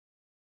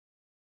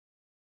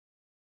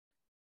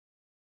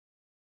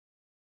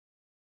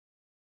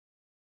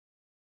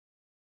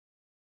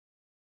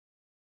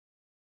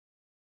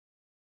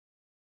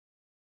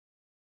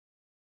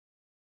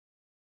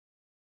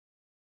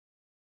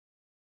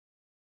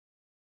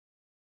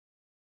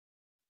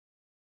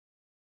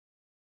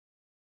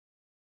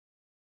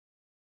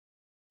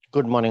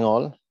Good morning,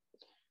 all.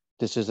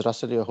 This is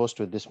Russell, your host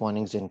with this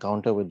morning's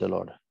Encounter with the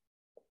Lord.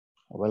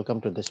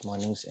 Welcome to this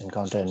morning's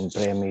Encounter and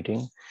Prayer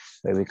meeting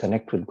where we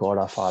connect with God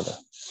our Father.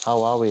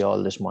 How are we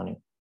all this morning?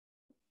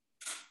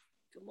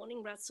 Good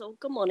morning, Russell.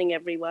 Good morning,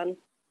 everyone.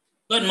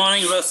 Good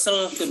morning,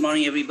 Russell. Good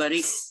morning,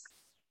 everybody.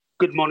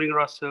 Good morning,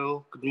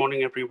 Russell. Good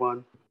morning,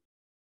 everyone.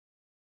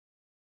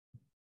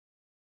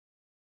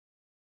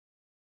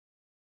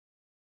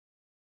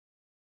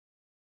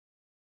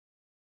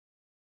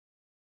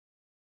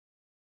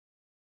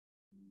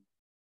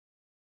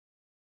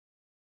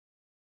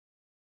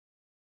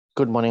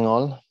 Good morning,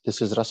 all.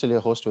 This is Russell,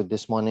 your host with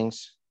this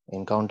morning's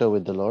Encounter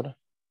with the Lord.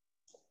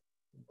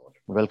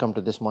 Welcome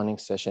to this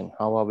morning's session.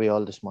 How are we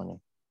all this morning?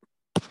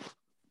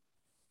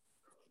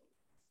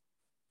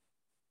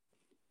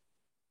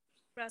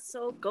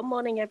 Russell, good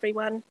morning,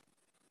 everyone.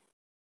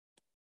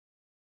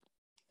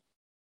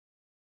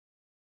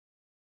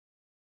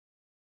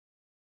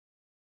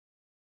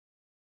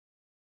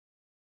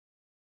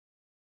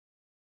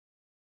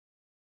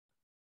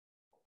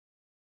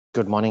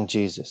 Good morning,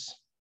 Jesus.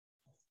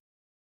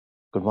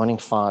 Good morning,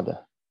 Father.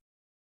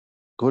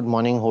 Good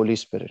morning, Holy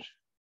Spirit.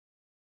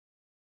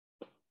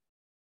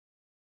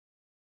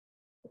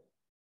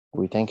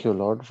 We thank you,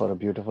 Lord, for a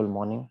beautiful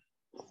morning.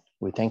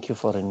 We thank you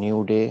for a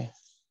new day.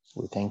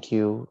 We thank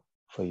you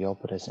for your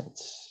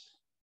presence.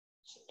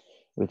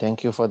 We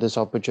thank you for this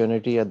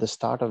opportunity at the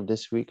start of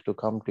this week to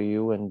come to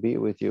you and be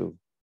with you,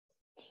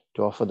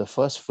 to offer the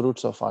first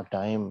fruits of our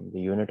time, the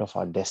unit of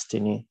our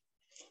destiny,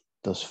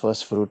 those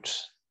first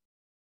fruits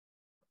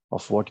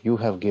of what you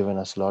have given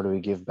us, Lord, we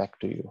give back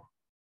to you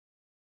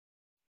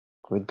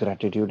with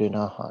gratitude in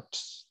our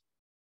hearts.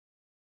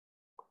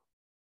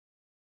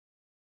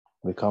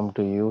 We come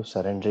to you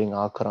surrendering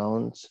our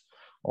crowns,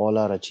 all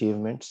our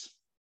achievements,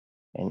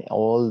 and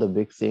all the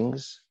big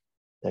things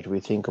that we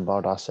think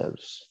about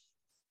ourselves,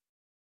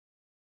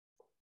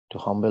 to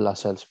humble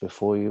ourselves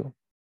before you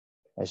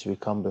as we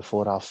come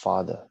before our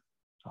Father,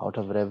 out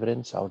of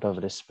reverence, out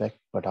of respect,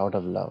 but out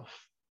of love.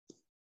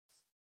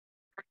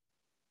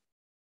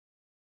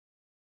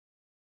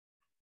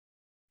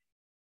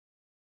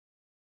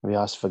 We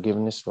ask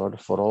forgiveness,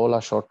 Lord, for all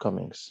our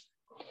shortcomings,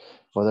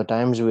 for the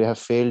times we have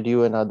failed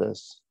you and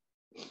others,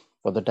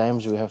 for the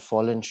times we have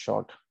fallen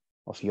short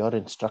of your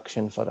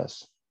instruction for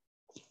us,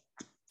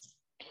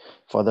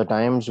 for the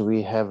times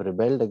we have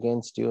rebelled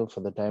against you,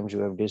 for the times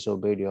we have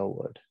disobeyed your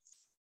word.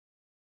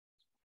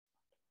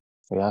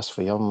 We ask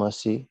for your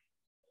mercy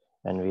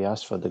and we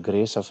ask for the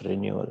grace of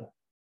renewal,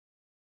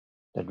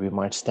 that we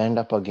might stand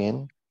up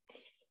again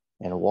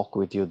and walk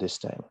with you this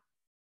time.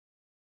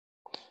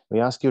 We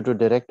ask you to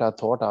direct our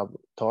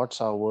thoughts,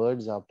 our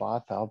words, our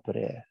path, our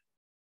prayer.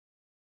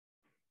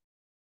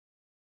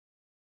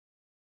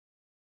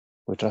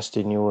 We trust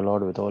in you, O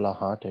Lord, with all our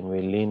heart, and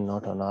we lean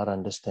not on our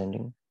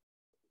understanding,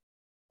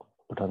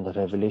 but on the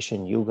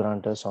revelation you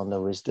grant us, on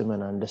the wisdom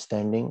and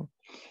understanding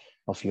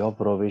of your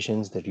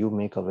provisions that you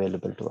make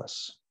available to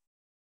us.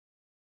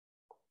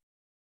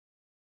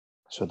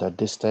 So that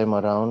this time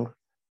around,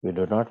 we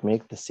do not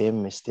make the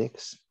same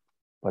mistakes,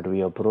 but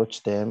we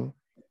approach them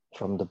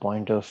from the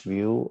point of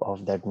view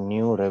of that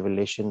new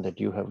revelation that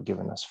you have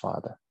given us,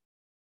 Father.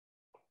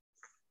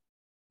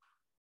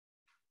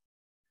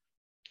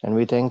 And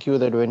we thank you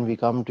that when we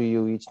come to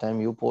you each time,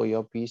 you pour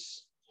your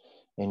peace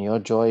and your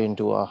joy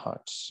into our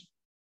hearts.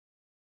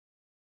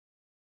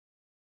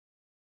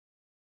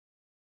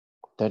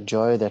 That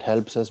joy that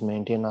helps us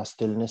maintain our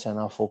stillness and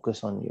our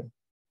focus on you.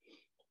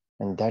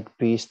 And that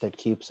peace that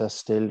keeps us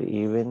still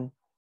even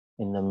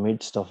in the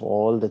midst of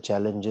all the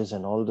challenges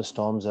and all the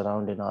storms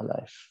around in our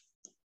life.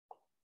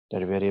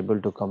 That we are able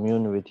to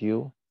commune with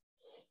you,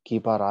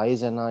 keep our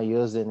eyes and our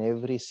ears and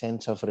every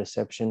sense of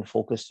reception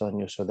focused on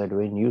you, so that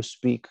when you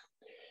speak,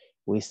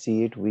 we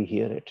see it, we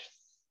hear it.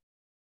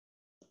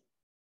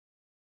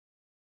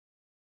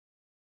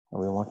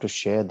 And we want to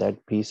share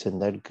that peace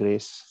and that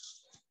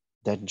grace,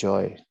 that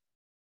joy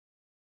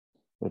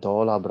with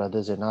all our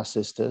brothers and our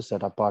sisters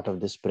that are part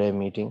of this prayer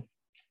meeting,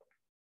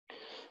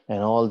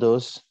 and all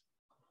those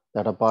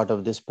that are part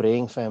of this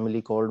praying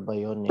family called by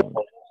your name.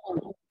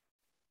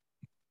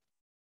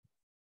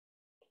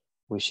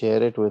 We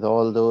share it with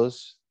all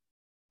those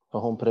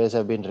for whom prayers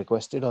have been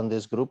requested on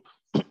this group,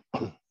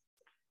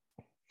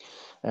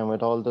 and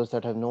with all those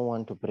that have no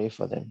one to pray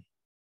for them.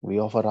 We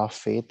offer our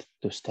faith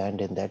to stand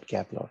in that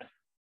gap, Lord.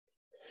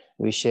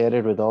 We share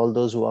it with all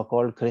those who are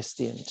called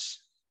Christians,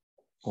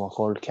 who are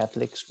called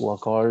Catholics, who are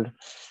called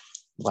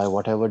by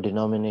whatever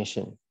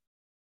denomination.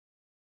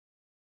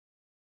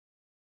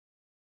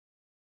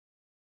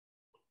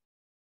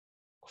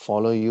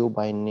 Follow you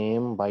by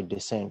name, by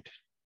descent,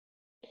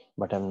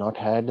 but have not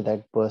had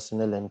that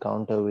personal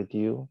encounter with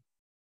you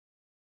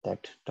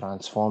that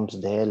transforms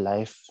their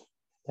life,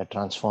 that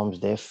transforms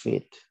their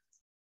faith.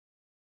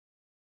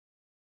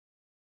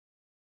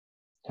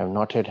 Have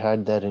not yet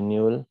had their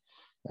renewal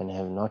and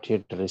have not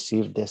yet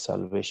received their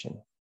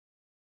salvation,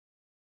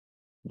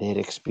 their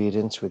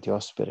experience with your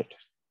Spirit.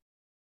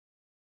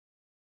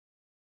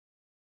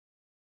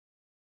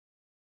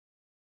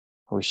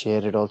 We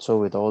share it also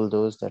with all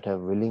those that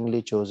have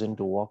willingly chosen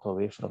to walk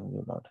away from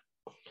you, Lord,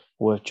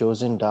 who have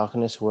chosen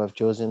darkness, who have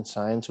chosen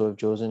science, who have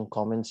chosen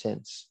common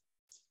sense,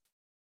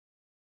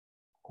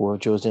 who have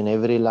chosen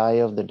every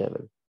lie of the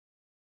devil,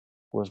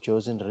 who have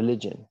chosen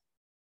religion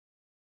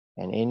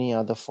and any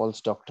other false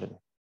doctrine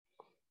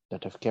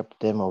that have kept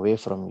them away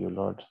from you,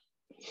 Lord.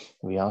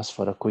 We ask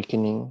for a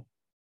quickening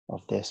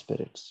of their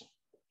spirits.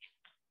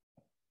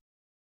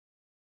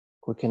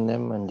 Quicken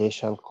them, and they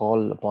shall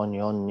call upon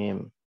your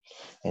name.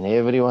 And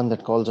everyone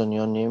that calls on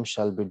your name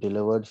shall be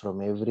delivered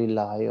from every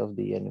lie of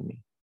the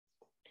enemy.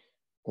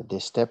 That their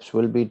steps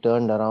will be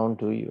turned around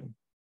to you,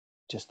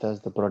 just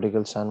as the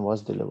prodigal son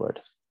was delivered.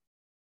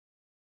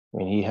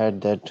 When he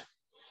had that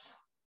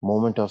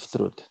moment of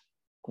truth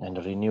and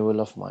a renewal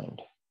of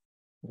mind,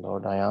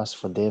 Lord, I ask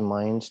for their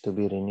minds to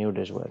be renewed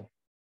as well.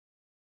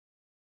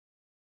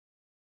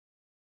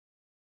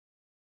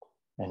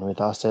 And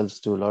with ourselves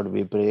too, Lord,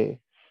 we pray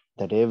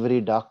that every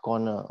dark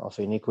corner of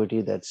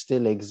iniquity that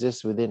still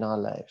exists within our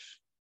life,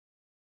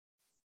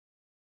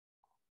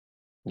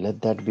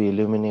 let that be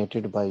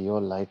illuminated by your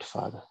light,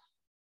 Father.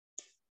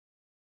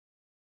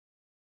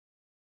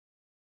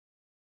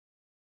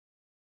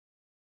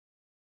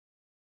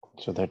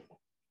 So that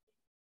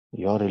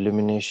your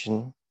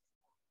illumination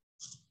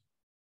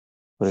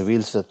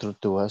reveals the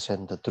truth to us,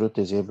 and the truth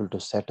is able to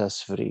set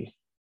us free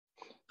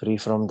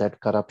from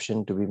that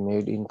corruption, to be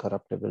made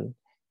incorruptible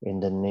in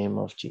the name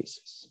of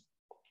Jesus.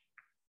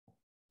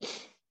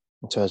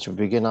 So as we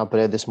begin our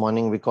prayer this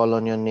morning, we call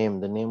on your name,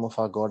 the name of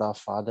our God, our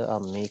Father, our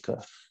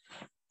Maker,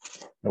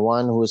 the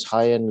one who is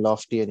high and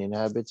lofty and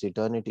inhabits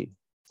eternity,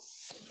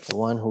 the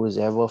one who is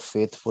ever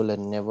faithful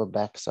and never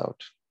backs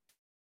out,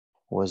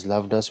 who has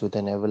loved us with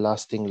an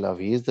everlasting love.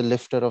 He is the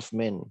lifter of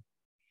men,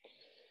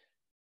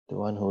 the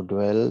one who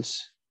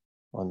dwells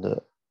on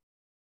the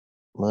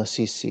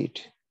mercy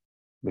seat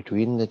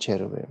between the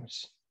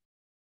cherubims,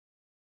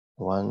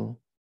 the one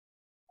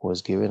who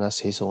has given us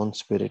his own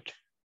Spirit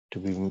to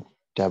be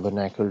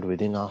tabernacled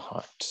within our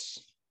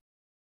hearts,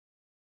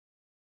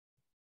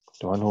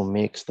 the one who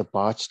makes the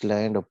parched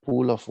land a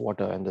pool of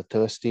water and the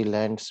thirsty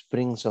land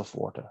springs of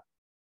water.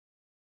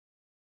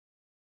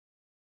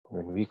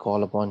 When we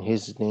call upon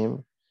his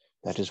name,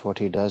 that is what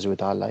he does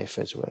with our life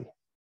as well.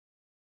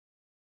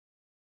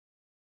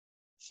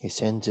 He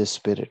sends his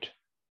Spirit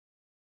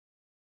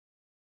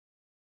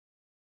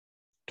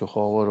to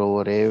hover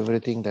over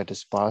everything that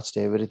is parched,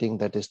 everything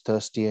that is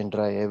thirsty and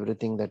dry,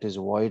 everything that is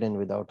void and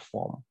without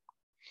form.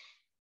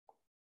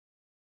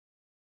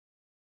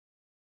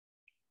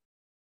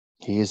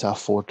 He is our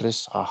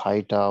fortress, our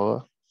high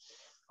tower,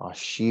 our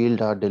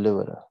shield, our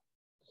deliverer.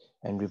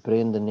 And we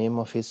pray in the name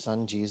of his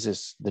Son,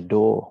 Jesus, the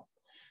door,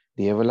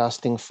 the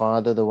everlasting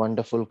Father, the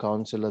wonderful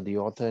Counselor, the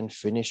author and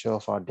finisher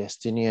of our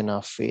destiny and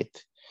our faith.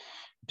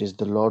 It is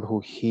the Lord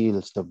who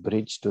heals, the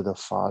bridge to the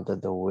Father,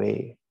 the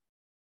way,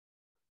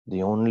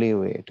 the only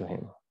way to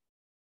him.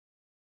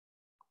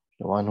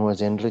 The one who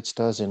has enriched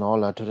us in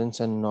all utterance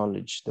and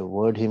knowledge, the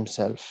Word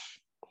himself,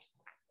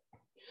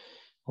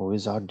 who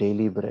is our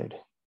daily bread.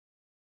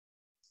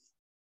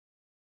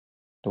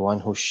 The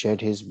one who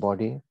shed his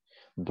body,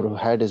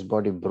 had his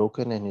body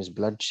broken and his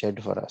blood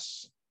shed for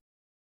us,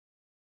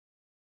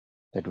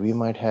 that we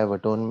might have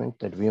atonement,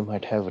 that we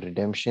might have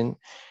redemption,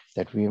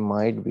 that we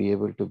might be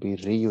able to be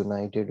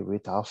reunited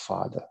with our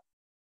Father.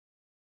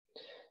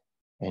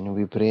 And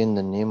we pray in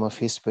the name of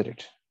his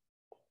Spirit,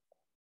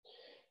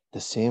 the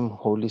same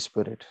Holy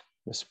Spirit,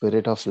 the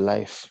Spirit of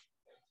life,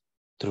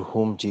 through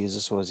whom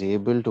Jesus was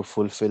able to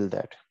fulfill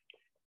that.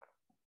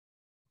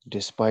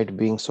 Despite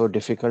being so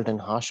difficult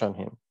and harsh on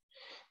him,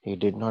 he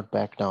did not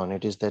back down.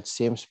 It is that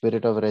same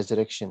Spirit of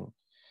resurrection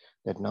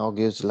that now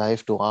gives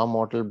life to our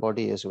mortal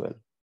body as well.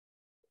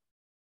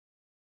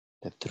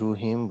 That through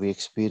him we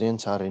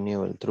experience our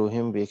renewal. Through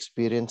him we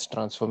experience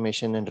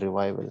transformation and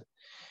revival.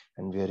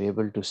 And we are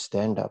able to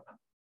stand up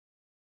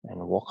and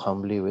walk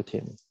humbly with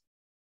him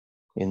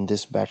in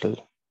this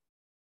battle.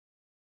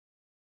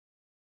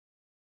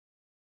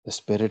 The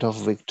Spirit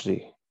of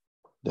victory,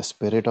 the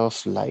Spirit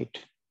of light,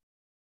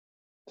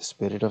 the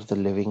Spirit of the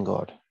living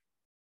God,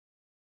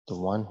 the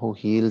one who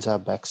heals our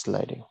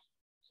backsliding,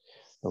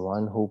 the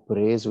one who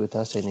prays with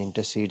us and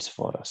intercedes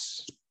for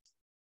us.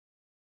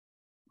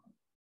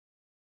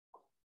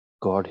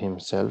 God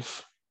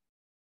himself,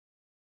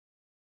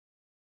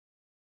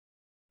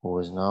 who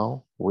is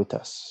now with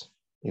us,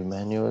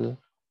 Emmanuel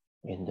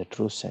in the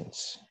true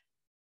sense.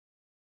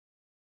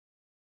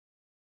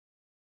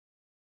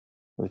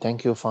 We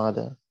thank you,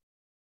 Father,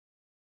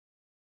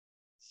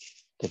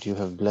 that you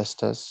have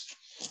blessed us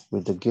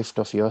with the gift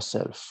of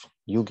yourself.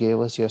 You gave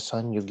us your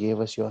Son, you gave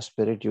us your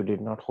Spirit, you did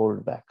not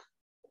hold back.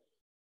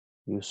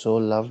 You so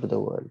loved the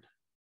world.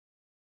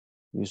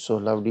 You so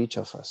loved each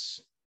of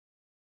us.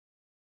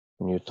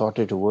 And you thought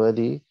it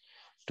worthy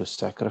to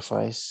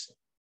sacrifice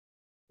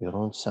your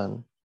own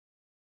Son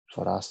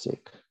for our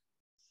sake.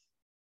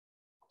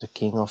 The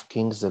King of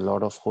Kings, the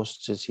Lord of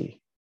hosts is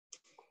he.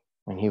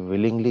 And he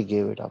willingly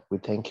gave it up. We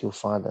thank you,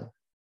 Father,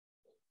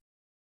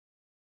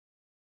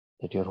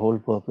 that your whole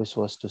purpose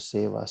was to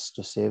save us,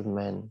 to save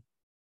men,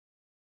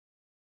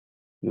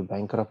 You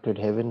bankrupted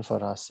heaven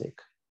for our sake.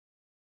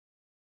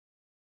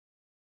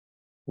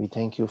 We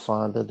thank you,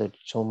 Father, that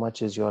so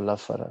much is your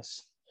love for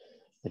us,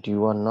 that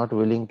you are not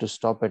willing to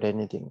stop at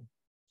anything.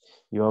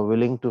 You are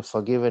willing to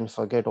forgive and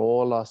forget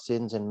all our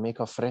sins and make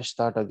a fresh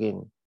start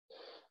again,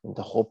 in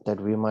the hope that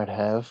we might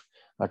have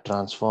a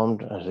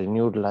transformed, a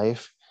renewed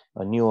life,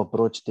 a new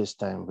approach this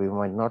time. We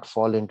might not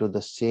fall into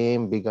the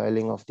same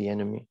beguiling of the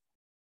enemy,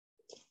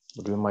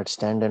 but we might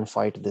stand and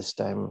fight this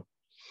time.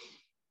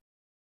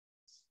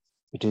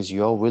 It is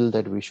your will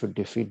that we should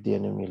defeat the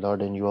enemy,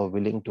 Lord, and you are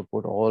willing to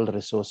put all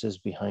resources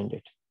behind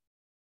it.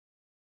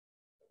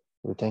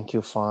 We thank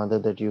you, Father,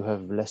 that you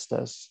have blessed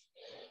us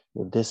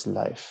with this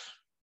life,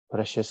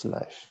 precious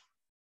life.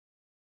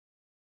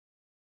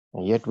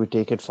 And yet we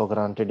take it for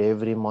granted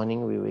every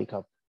morning we wake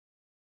up.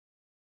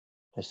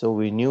 And so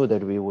we knew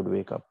that we would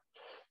wake up,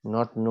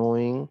 not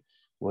knowing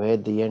where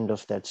the end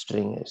of that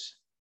string is.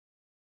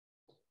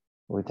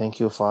 We thank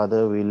you,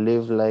 Father. We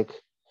live like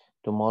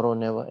tomorrow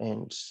never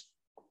ends,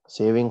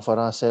 saving for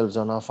ourselves,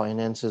 on our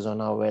finances, on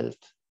our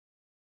wealth,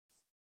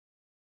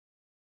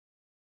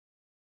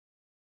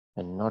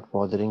 and not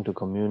bothering to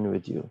commune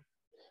with you.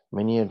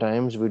 Many a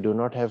times we do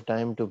not have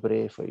time to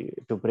pray for you,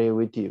 to pray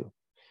with you.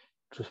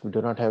 We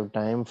do not have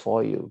time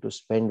for you to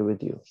spend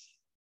with you.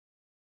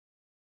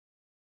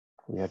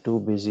 We are too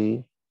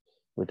busy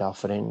with our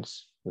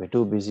friends. We're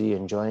too busy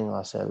enjoying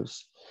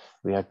ourselves.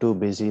 We are too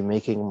busy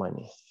making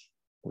money.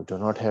 We do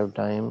not have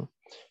time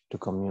to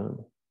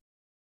commune.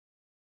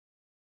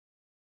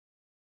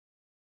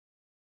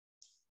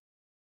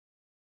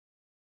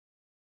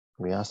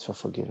 We ask for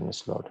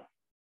forgiveness, Lord.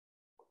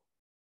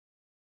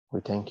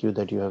 We thank you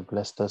that you have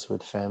blessed us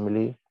with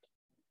family,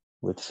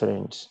 with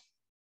friends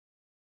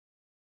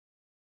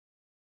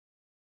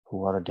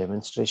who are a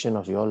demonstration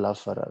of your love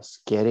for us,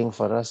 caring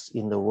for us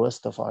in the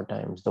worst of our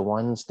times, the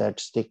ones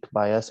that stick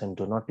by us and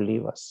do not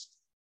leave us.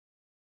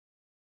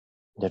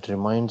 That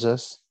reminds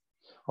us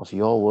of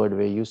your word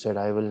where you said,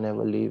 I will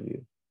never leave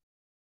you.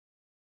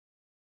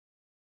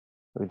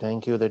 We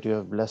thank you that you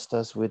have blessed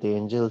us with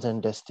angels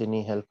and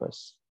destiny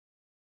helpers,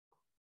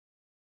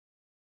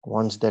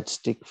 ones that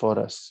stick for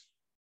us,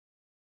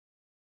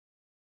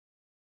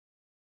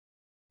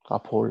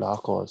 uphold our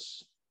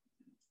cause,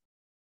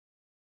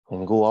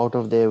 and go out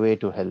of their way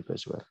to help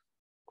as well.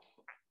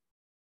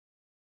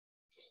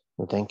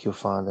 We thank you,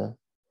 Father,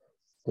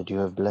 that you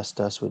have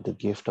blessed us with the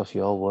gift of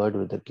your word,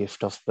 with the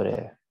gift of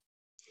prayer,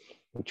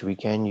 which we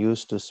can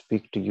use to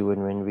speak to you.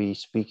 And when we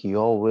speak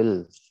your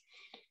will,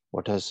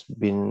 what has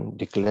been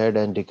declared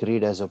and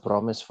decreed as a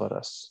promise for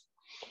us,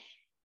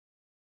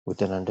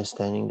 with an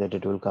understanding that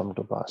it will come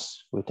to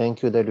pass. We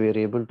thank you that we are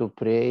able to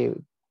pray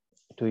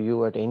to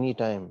you at any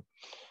time,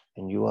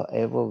 and you are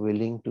ever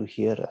willing to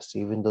hear us.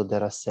 Even though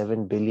there are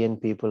 7 billion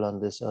people on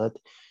this earth,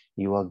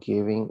 you are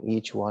giving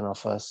each one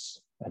of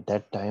us at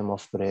that time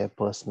of prayer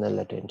personal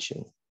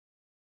attention.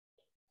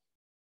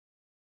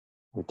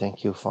 We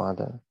thank you,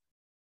 Father,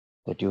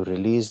 that you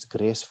released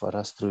grace for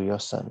us through your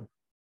Son,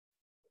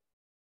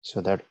 so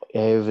that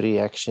every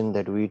action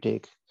that we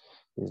take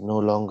is no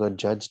longer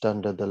judged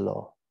under the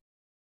law,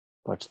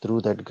 but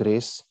through that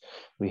grace,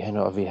 we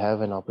have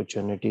an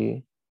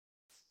opportunity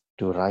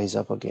to rise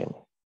up again.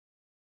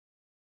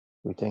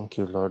 We thank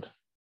you, Lord,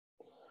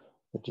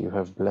 that you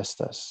have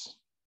blessed us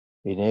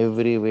in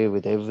every way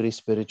with every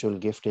spiritual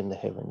gift in the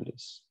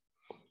heavenlies.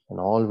 And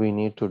all we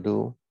need to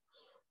do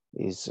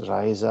is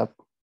rise up,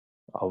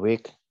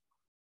 awaken,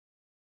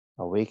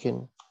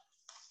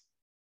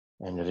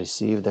 and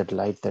receive that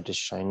light that is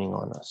shining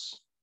on us.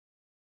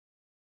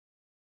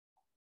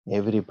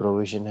 Every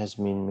provision has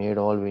been made.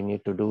 All we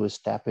need to do is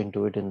tap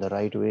into it in the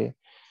right way,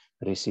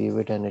 receive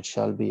it, and it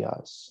shall be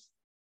ours.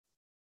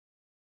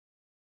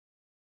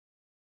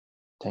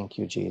 Thank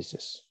you,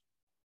 Jesus.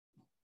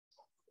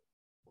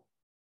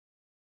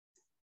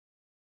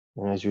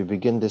 And as we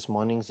begin this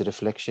morning's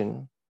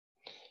reflection,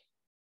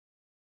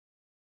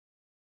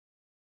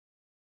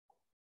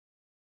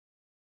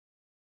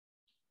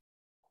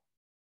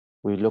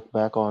 we look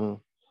back on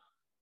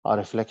our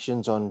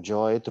reflections on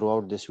joy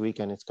throughout this week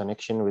and its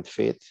connection with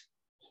faith.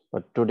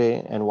 But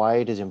today, and why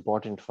it is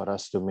important for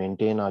us to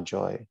maintain our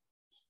joy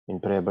in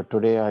prayer. But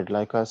today, I'd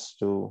like us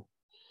to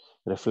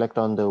reflect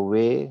on the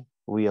way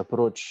we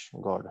approach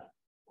God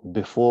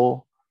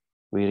before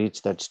we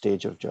reach that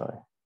stage of joy.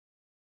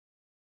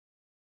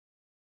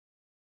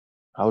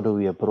 How do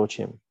we approach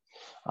Him?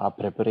 Our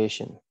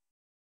preparation.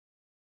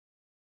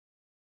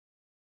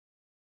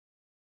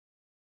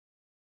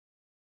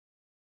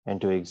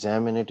 And to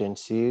examine it and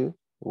see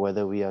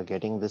whether we are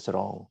getting this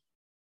wrong.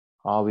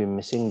 Are we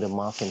missing the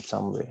mark in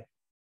some way?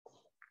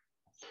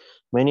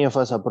 Many of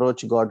us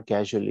approach God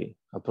casually,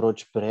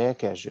 approach prayer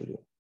casually.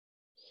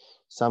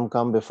 Some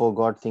come before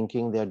God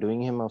thinking they are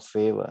doing Him a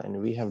favor, and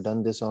we have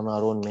done this on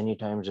our own many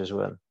times as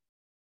well,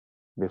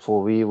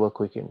 before we were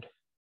quickened,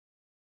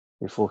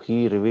 before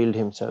He revealed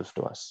Himself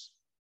to us.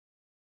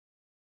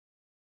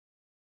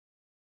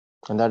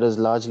 And that is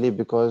largely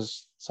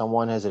because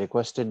someone has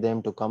requested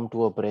them to come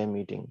to a prayer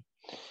meeting.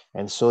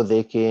 And so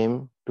they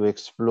came to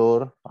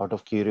explore out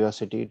of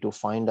curiosity, to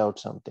find out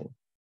something.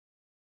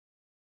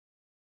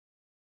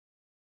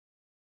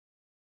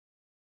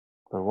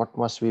 But what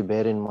must we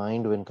bear in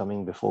mind when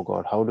coming before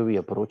God? How do we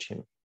approach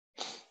Him?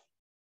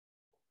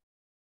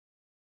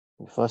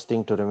 The first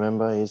thing to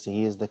remember is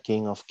He is the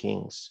King of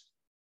Kings.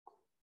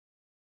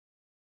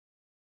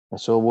 And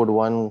so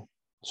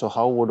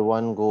how would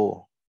one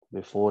go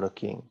before a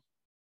king?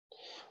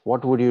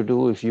 What would you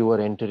do if you were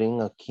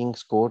entering a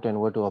king's court and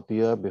were to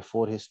appear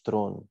before his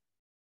throne?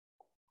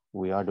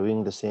 We are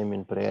doing the same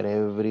in prayer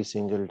every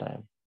single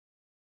time.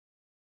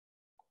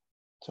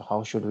 So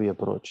how should we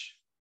approach?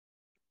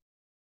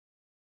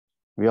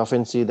 We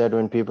often see that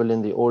when people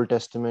in the Old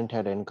Testament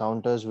had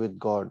encounters with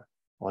God,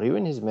 or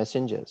even His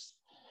messengers,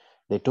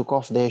 they took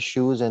off their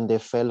shoes and they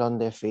fell on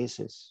their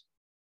faces.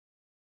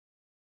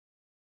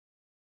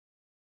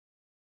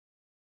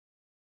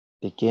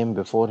 They came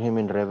before Him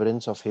in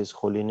reverence of His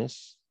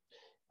holiness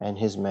and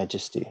His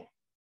majesty.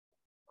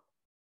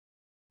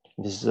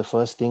 This is the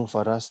first thing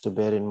for us to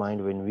bear in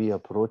mind when we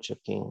approach a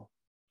king,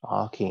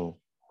 our king.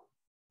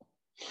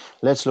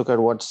 Let's look at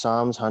what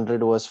Psalms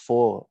 100 verse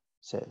 4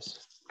 says.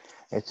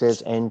 It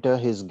says, enter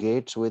His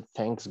gates with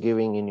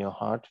thanksgiving in your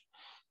heart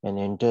and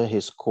enter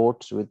His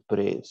courts with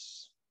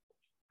praise.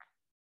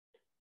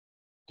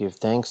 Give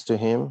thanks to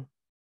Him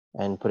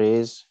and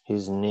praise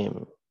His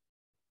name.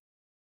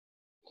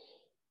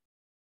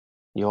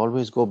 You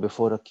always go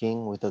before a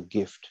king with a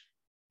gift,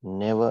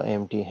 never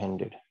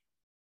empty-handed.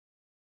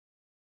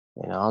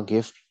 And our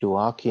gift to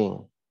our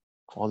king,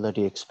 all that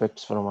He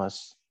expects from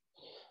us,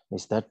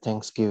 is that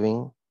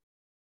thanksgiving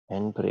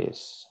and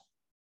praise.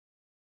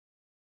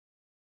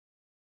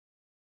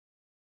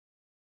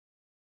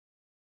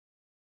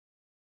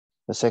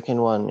 The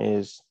second one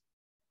is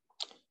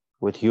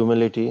with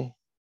humility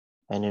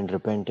and in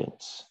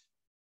repentance.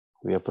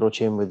 We approach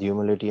Him with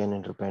humility and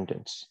in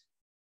repentance.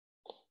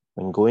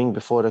 When going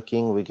before a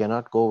king, we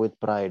cannot go with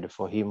pride,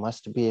 for he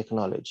must be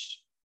acknowledged.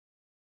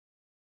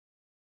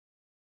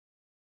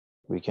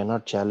 We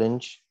cannot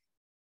challenge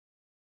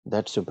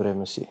that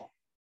supremacy.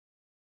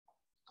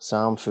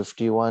 Psalm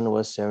 51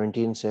 verse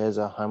 17 says,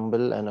 a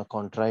humble and a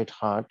contrite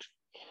heart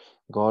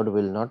God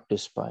will not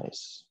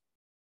despise.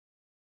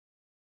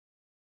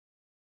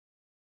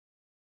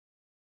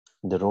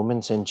 The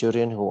Roman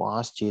centurion who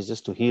asked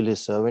Jesus to heal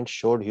his servant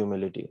showed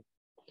humility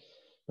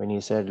when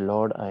he said,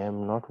 Lord, I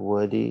am not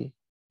worthy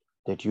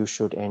that you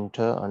should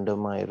enter under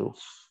my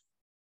roof.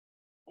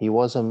 He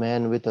was a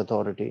man with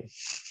authority.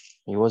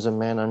 He was a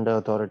man under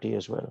authority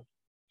as well.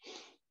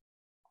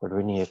 But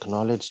when he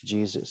acknowledged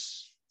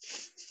Jesus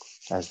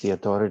as the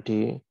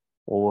authority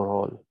over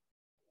all,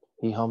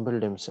 he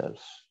humbled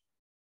himself.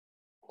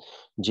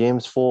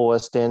 James 4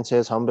 verse 10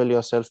 says, humble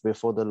yourself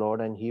before the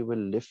Lord and He will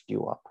lift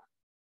you up.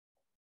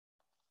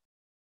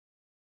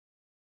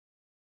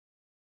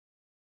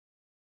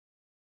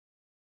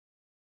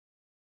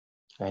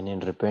 And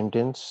in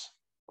repentance,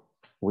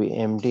 we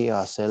empty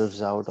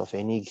ourselves out of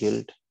any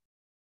guilt,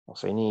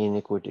 of any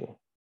iniquity,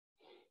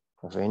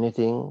 of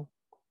anything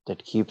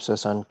that keeps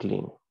us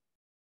unclean.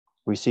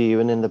 We see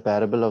even in the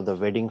parable of the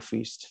wedding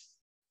feast,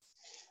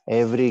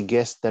 every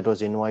guest that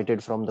was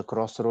invited from the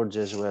crossroads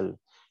as well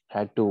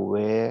had to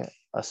wear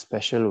a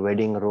special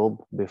wedding robe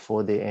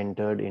before they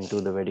entered into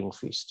the wedding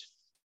feast.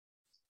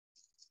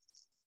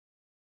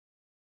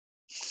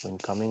 When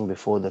coming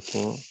before the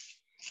King,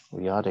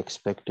 we are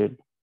expected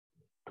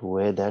to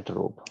wear that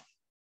robe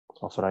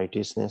of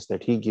righteousness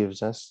that He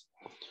gives us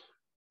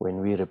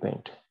when we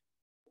repent.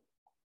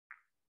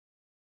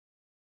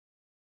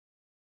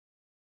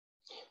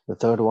 The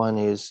third one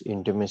is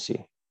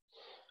intimacy,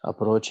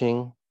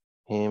 approaching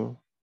Him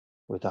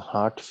with a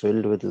heart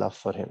filled with love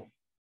for Him.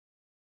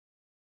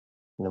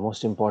 And the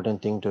most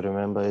important thing to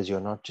remember is you're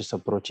not just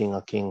approaching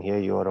a king here,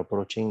 you are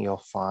approaching your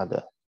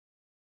Father.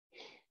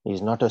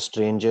 He's not a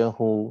stranger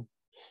who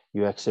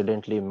you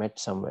accidentally met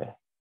somewhere.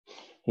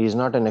 He's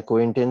not an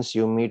acquaintance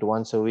you meet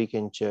once a week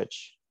in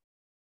church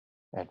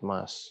at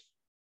Mass.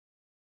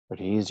 But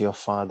He is your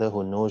Father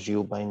who knows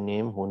you by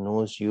name, who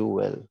knows you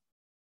well.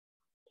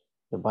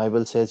 The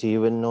Bible says He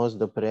even knows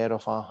the prayer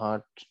of our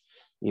heart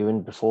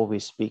even before we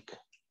speak.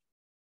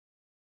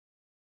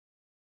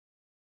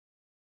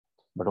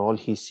 But all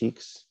He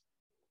seeks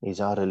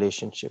is our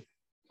relationship.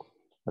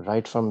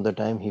 Right from the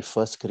time He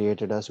first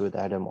created us with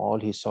Adam, all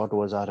He sought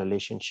was our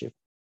relationship.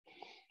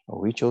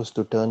 We chose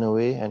to turn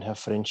away and have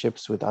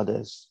friendships with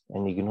others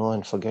and ignore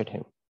and forget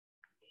Him.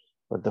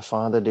 But the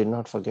Father did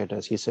not forget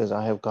us. He says,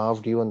 I have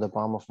carved you on the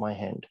palm of my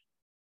hand.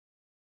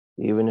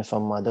 Even if a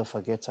mother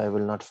forgets, I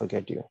will not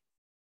forget you.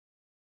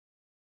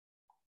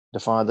 The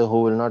Father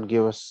who will not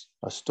give us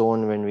a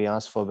stone when we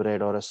ask for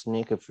bread, or a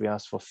snake if we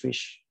ask for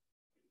fish,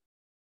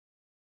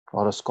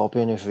 or a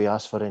scorpion if we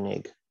ask for an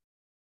egg.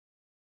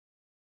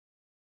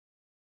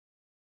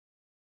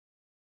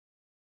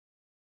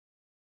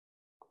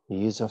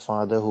 He is a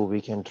Father who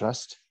we can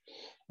trust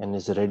and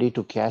is ready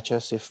to catch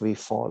us if we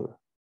fall.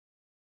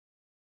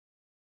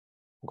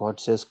 God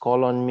says,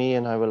 call on me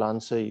and I will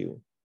answer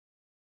you.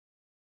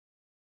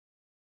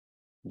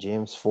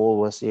 James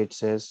 4 verse 8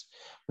 says,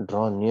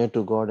 draw near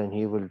to God and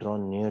He will draw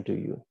near to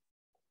you.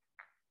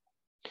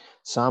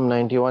 Psalm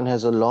 91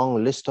 has a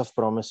long list of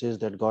promises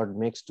that God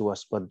makes to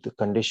us, but the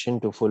condition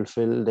to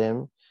fulfill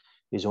them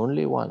is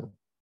only one,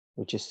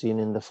 which is seen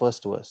in the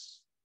first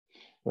verse,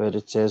 where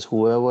it says,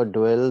 whoever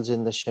dwells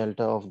in the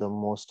shelter of the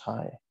Most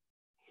High.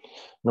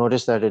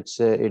 Notice that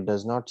it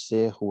does not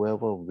say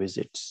whoever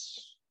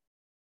visits.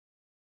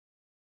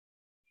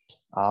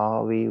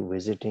 Are we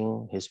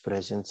visiting His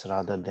presence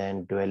rather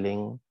than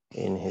dwelling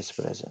in His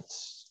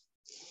presence?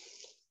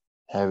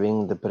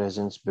 Having the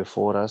presence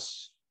before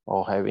us,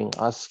 or having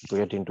us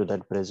get into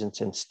that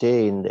presence and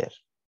stay in there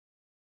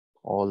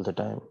all the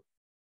time?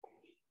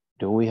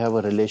 Do we have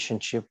a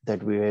relationship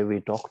that where we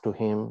talk to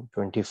Him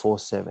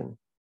 24/7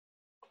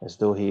 as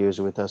though He is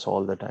with us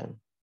all the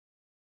time?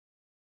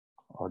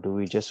 Or do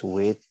we just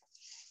wait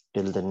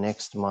till the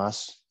next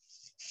Mass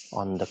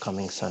on the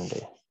coming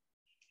Sunday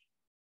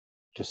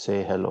to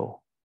say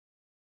hello?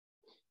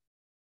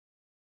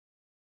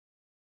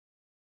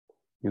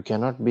 You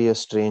cannot be a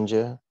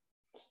stranger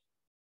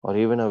or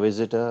even a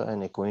visitor,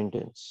 an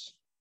acquaintance.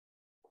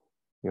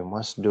 You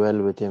must dwell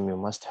with Him. You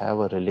must have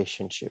a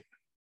relationship.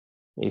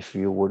 If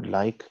you would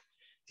like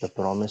the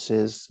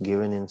promises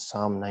given in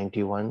Psalm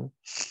 91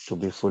 to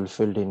be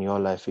fulfilled in your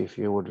life, if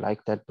you would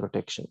like that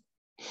protection,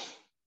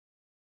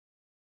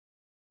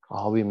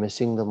 are we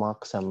missing the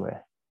mark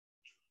somewhere?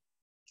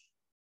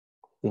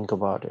 Think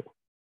about it.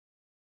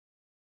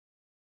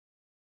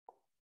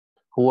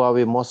 Who are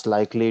we most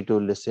likely to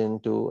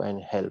listen to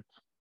and help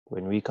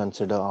when we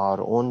consider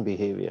our own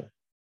behavior?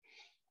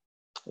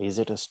 Is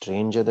it a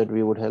stranger that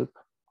we would help,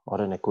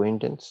 or an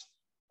acquaintance?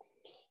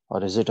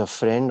 Or is it a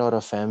friend or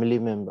a family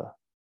member?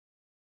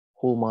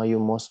 Whom are you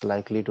most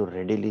likely to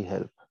readily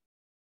help?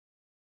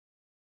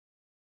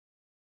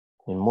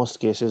 In most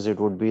cases, it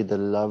would be the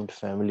loved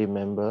family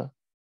member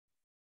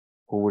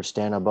who would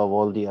stand above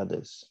all the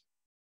others.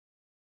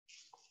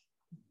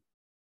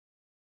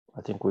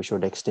 I think we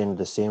should extend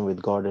the same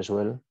with God as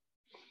well,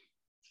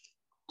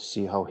 to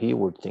see how He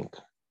would think.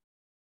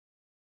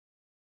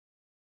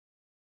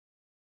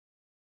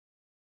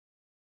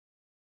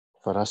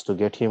 For us to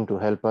get Him to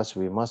help us,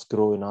 we must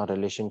grow in our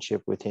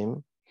relationship with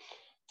Him,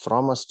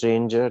 from a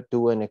stranger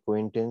to an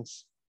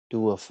acquaintance,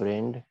 to a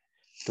friend,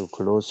 to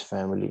close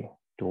family,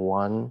 to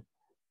one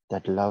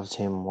that loves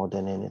Him more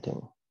than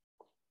anything.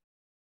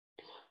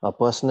 A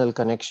personal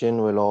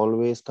connection will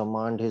always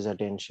command His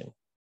attention.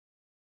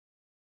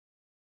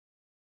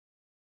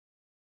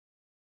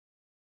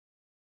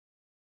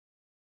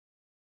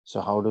 So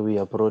how do we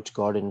approach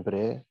God in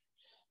prayer?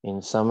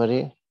 In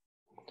summary,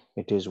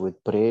 it is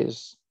with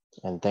praise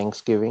and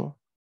thanksgiving.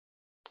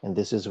 And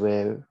this is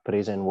where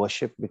praise and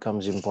worship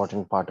becomes an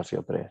important part of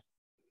your prayer.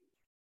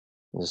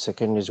 The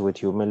second is with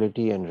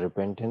humility and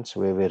repentance,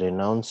 where we're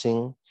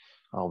renouncing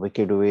our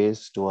wicked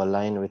ways to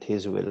align with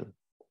His will,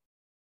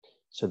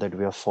 so that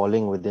we are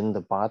falling within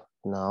the path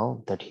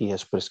now that He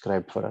has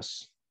prescribed for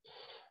us.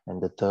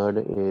 And the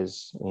third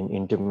is in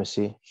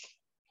intimacy,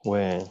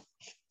 where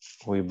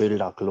we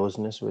build our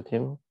closeness with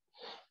Him,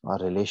 our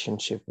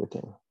relationship with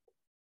Him.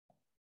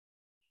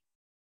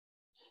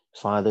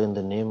 Father, in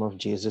the name of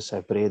Jesus,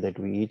 I pray that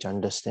we each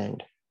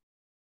understand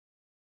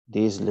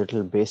these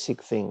little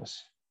basic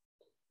things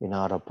in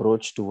our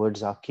approach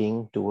towards our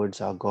King,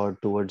 towards our God,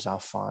 towards our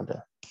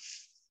Father.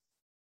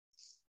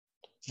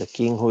 The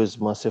King who is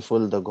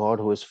merciful, the God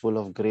who is full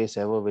of grace,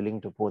 ever willing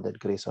to pour that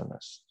grace on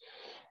us,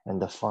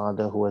 and the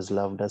Father who has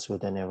loved us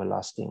with an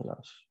everlasting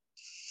love.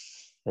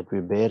 That we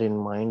bear in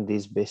mind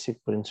these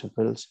basic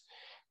principles,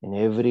 and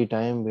every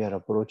time we are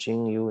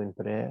approaching You in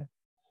prayer,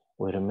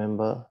 we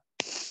remember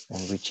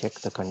and we check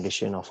the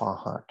condition of our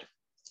heart,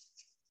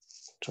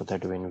 so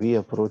that when we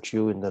approach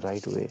You in the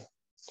right way,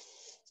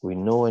 we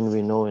know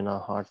in our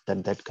heart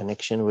that that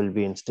connection will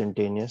be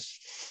instantaneous,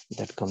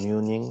 that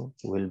communing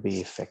will be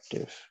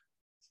effective.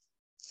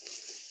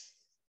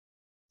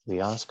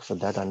 We ask for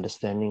that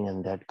understanding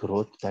and that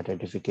growth, that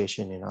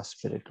edification in our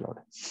spirit, Lord.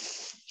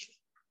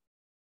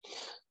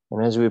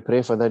 And as we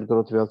pray for that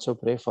growth, we also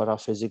pray for our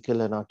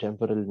physical and our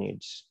temporal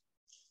needs.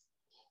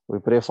 We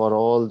pray for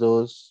all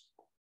those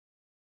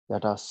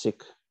that are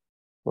sick,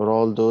 for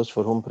all those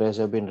for whom prayers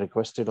have been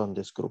requested on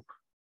this group.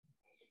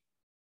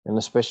 In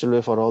a special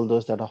way for all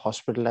those that are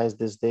hospitalized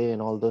this day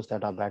and all those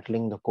that are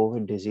battling the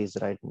COVID disease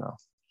right now.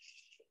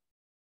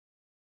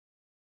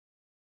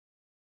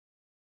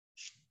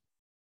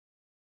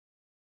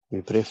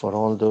 We pray for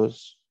all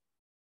those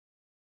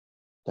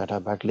that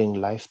are battling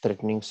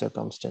life-threatening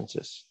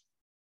circumstances.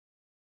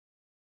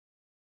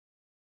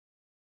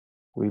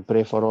 We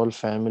pray for all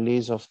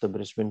families of the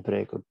Brisbane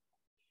Prayer Group,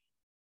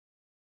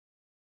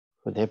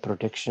 for their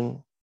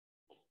protection,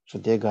 for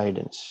their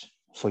guidance,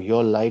 for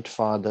Your light,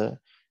 Father,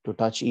 to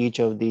touch each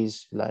of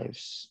these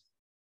lives.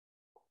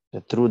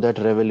 That through that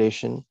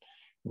revelation,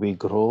 we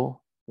grow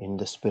in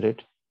the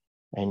Spirit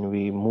and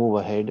we move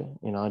ahead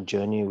in our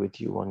journey with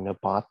You on the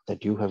path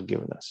that You have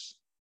given us.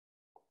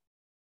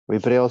 We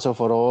pray also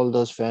for all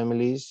those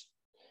families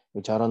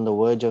which are on the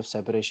verge of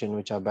separation,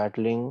 which are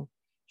battling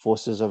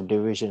forces of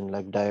division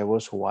like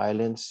divorce,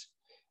 violence,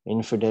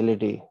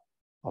 infidelity,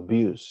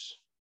 abuse.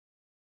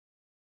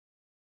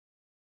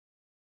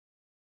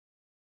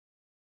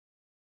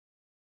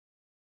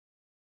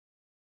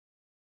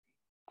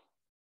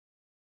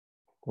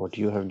 What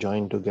you have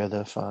joined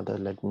together, Father,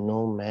 let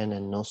no man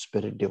and no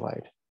spirit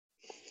divide.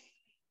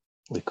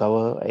 We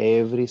cover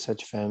every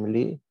such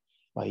family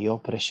by your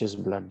precious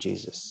blood,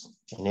 Jesus.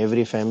 And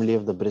every family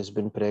of the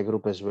Brisbane prayer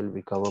group as well,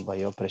 we cover by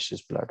your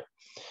precious blood.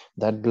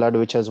 That blood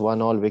which has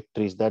won all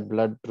victories, that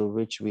blood through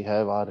which we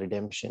have our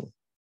redemption,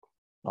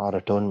 our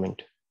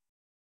atonement,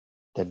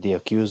 that the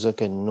accuser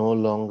can no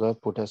longer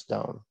put us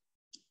down.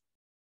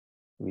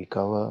 We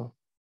cover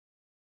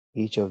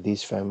each of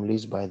these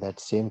families by that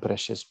same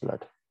precious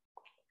blood.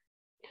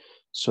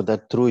 So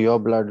that through your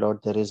blood, Lord,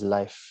 there is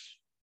life,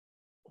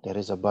 there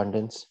is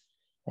abundance,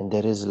 and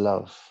there is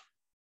love.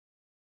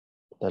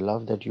 The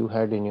love that you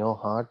had in your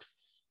heart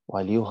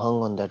while you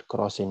hung on that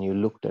cross and you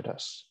looked at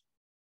us.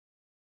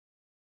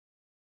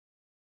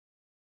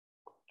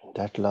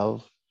 That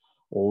love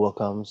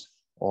overcomes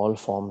all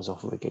forms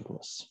of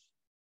wickedness.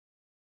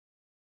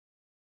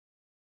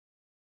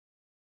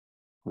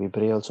 We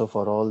pray also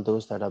for all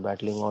those that are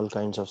battling all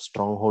kinds of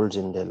strongholds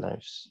in their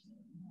lives.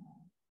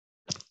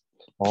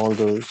 All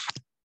those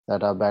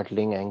that are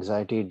battling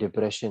anxiety,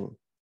 depression,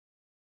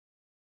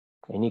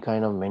 any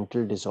kind of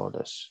mental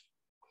disorders,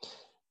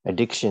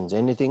 addictions,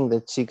 anything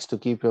that seeks to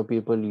keep your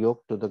people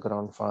yoked to the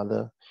ground,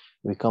 Father,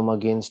 we come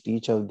against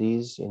each of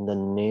these in the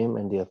name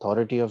and the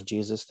authority of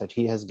Jesus that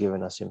he has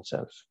given us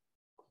himself.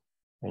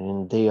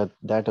 And in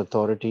that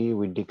authority,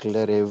 we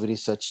declare every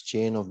such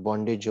chain of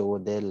bondage over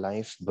their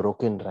life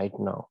broken right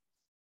now.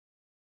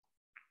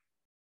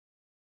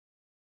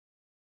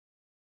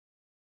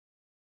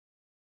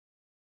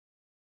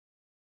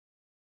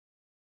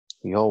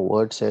 Your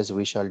word says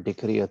we shall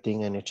decree a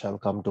thing and it shall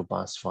come to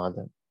pass,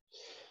 Father.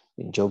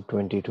 In Job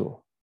 22,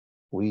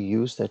 we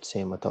use that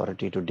same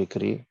authority to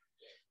decree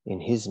in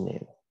his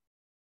name.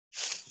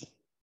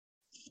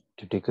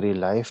 To decree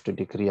life, to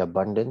decree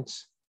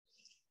abundance,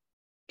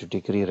 to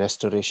decree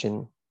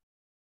restoration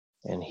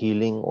and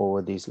healing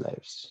over these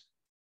lives.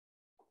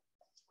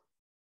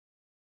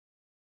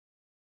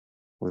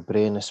 We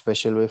pray in a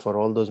special way for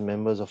all those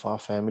members of our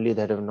family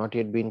that have not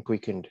yet been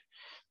quickened,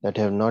 that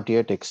have not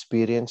yet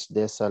experienced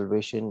their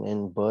salvation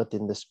and birth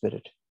in the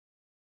Spirit.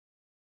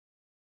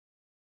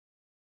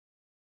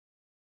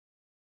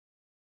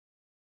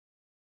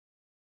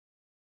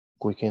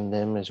 Quicken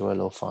them as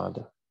well, O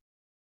Father,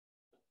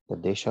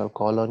 that they shall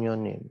call on your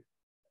name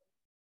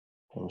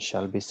and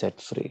shall be set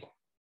free.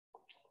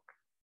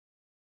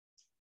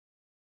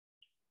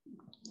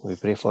 We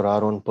pray for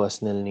our own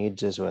personal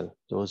needs as well,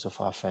 those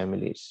of our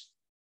families.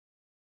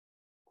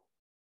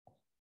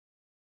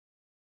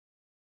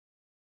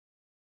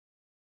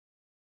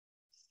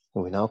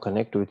 We now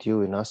connect with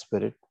you in our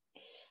spirit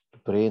to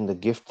pray in the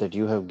gift that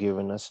you have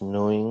given us,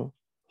 knowing,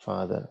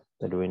 Father,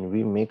 that when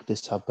we make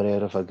this our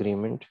prayer of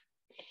agreement,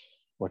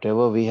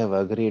 whatever we have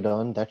agreed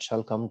on, that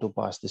shall come to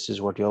pass. This is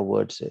what your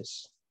word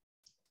says.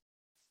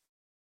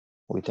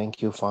 We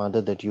thank you,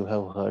 Father, that you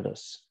have heard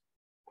us,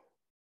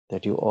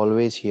 that you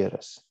always hear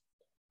us.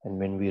 And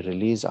when we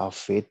release our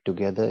faith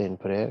together in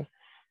prayer,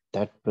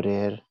 that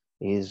prayer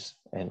is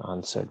an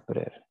answered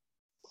prayer.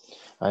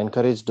 I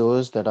encourage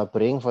those that are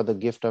praying for the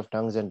gift of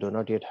tongues and do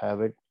not yet have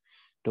it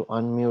to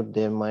unmute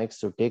their mics,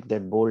 to take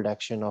that bold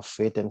action of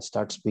faith and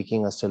start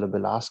speaking a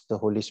syllable. Ask the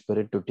Holy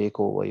Spirit to take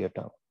over your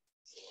tongue.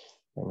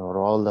 And for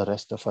all the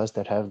rest of us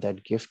that have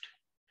that gift,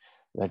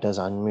 let us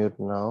unmute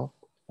now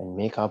and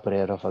make our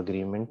prayer of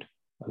agreement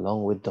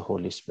along with the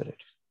Holy Spirit,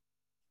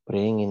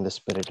 praying in the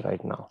Spirit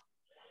right now.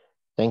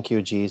 Thank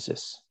you,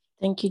 Jesus.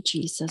 Thank you,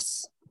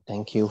 Jesus.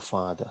 Thank you,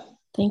 Father.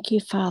 Thank you,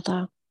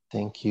 Father.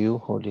 Thank you,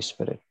 Holy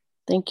Spirit.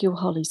 Thank you,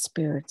 Holy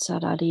Spirit.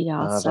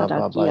 Saradiya,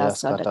 sarakiya,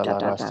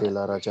 saradadadada.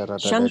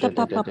 Shanta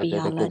papa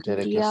piyala,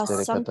 diya,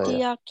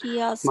 santiya,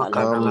 kiya,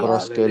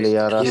 saladiya.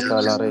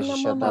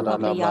 Mama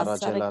papiya,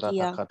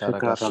 sarakiya.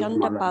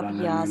 Shanta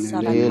papiya,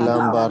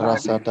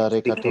 sarakala.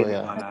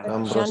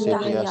 Shanta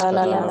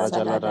hayaliya,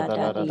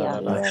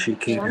 saradadadiya.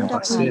 Shanta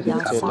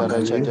paya,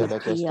 santiya,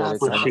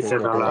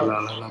 saradadada.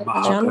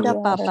 Shanta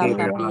papa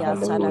papiya,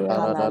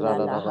 sarakala,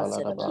 lala,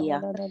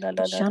 hasarakiya.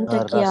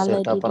 Shanta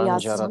kiala didia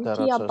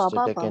santia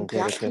baba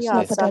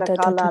banjakia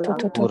sarakalala.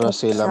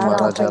 Urasila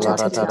marajala Sarakalala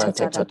ratara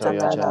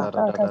tekatoya sarakalala. jala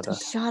radada.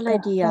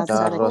 Shaladia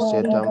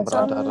Darosetam sarakia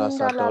brata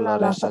sanda la la rasatola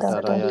la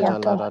resataraya hasarakia.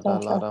 jala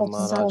radala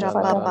Santa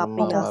marajala papa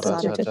pia ramamara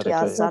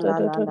sarakia satarekaya.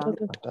 zalalala.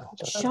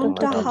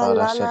 Shanta Madabara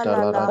halala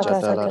la setala la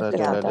rajatala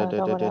hasarakia. radela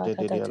de la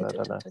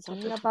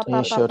Sanda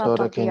papa papa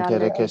Ishotora pia kentere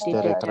la di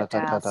kestere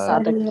kratakataya.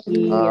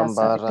 sarakia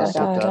Ambara sarakada.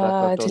 setara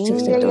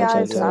Tinja katotele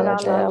ya reteliara salala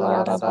jala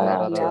ya radala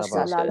saladia raba.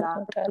 salala.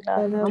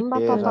 Amba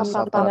Era papa papa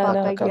sapra papa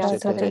kataka ya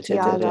setere sarakia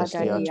ketere la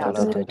stia dadia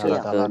chala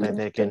sarakia. radala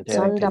rede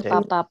kentere Sanda kete.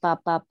 papa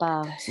papa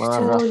papa.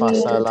 Mara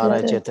fasala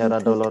recetera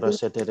dolore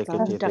setere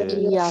Santa ketete.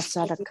 kia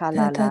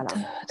sarakala lala.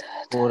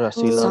 Ora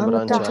silam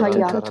Santa brancha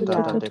Hayakia,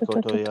 ranta de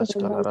koto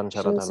yaskala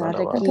ranchara da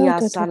la ba.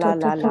 Sadakia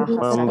Salalala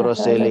Mambro Hasarakia,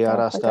 selia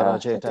rasta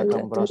rajeta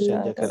cambro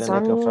sete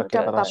kerende ka Santa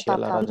fraketa Papa rashia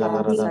la raja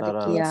la Papa ra da la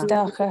ra. Sadakia,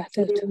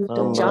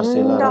 Mambro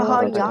sela Chanda rapa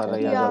rata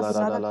karaya Hayakia jala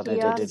ra da la de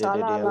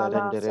Sadakia la Salalala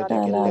rendere de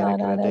Sadakia, kendere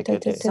krede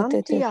kete.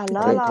 Santi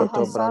Alala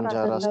Rekoto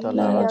branja rasta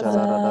la Hasarakia raja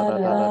la ra da da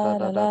da Sadakia, da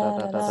da da da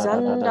da da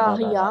da da da Sanda da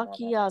da.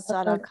 Hayakia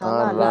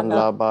Sarakala Aran Lala,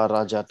 la ba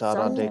raja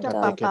tara de Santa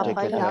kate Papa kete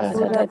kete Paya ya.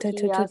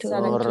 Sadakia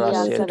Ora Sadakia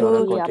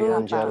setora Sadakia kote Papa,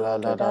 angela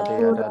la da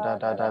dia da da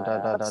da da da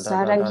da da da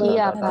da da da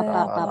Sadakia da da da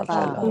Papa para Papa,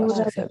 shela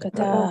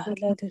rasete.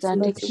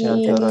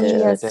 Shantara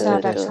Sadakia shkete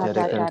hede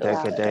stere kente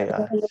Sarakada,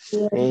 kedeya.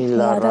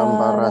 Ila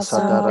ramba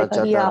rasa tara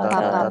jata Sandakia da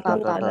da Papa da da da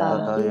Papa da da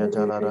Papa, da ya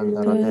jala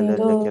randara dele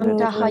de kere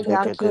de krente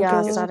kete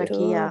Dahayakia tekete.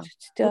 Sarakia,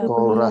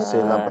 Kora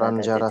se la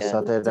branjara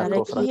sate da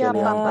kofra Sarakia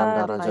keli Papa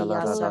ambranda Papa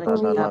rajala Ya da da da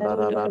da Sarakia la da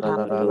da da da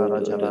da da la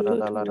rajala da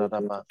da la da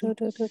da ba.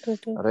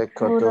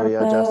 Rekoto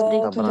ya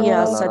jasta Sadikia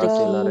branda la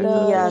rasila Sarakia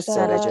rekrete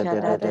stere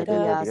jede Sarakada de de de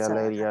de Dadia de ya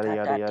le ya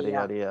ya Sarakada ya ya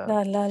Dadia, ya.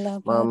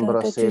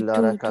 Mambro se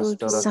la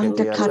rakastoro Santa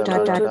kete ya jala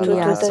Kata ra da da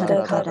Dadia da da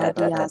da da Sarakada da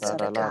da Dia da da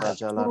da la Saraka,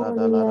 rajala da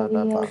da la da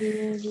da ba.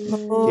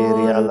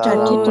 Kiria la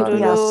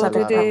Tatidia ramaria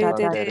sala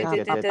Sarakada rambrandere Daka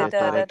kete Papa Papa,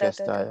 tekere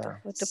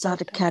kestaya.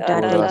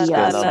 Sarakada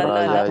Uraske Dadia la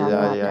braya Sarakada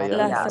ya ya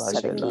ya Dadia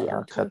braje la Sarakia,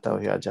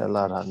 rakata ya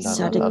jala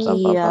randara la da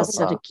ba Sarakia ba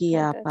ba.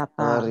 Sarakia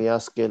Papa,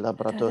 Ariaske la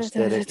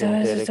bratostere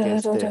kentere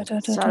keste.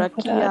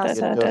 Sarakia Kitore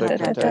Sarakada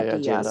kata ya Dadia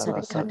jela Sarakada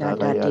rasata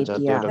la ya Dadia,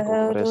 jatera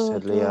kuprese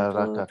lia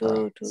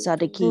rakata.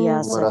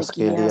 Sarakia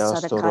Maraske Sarakia dia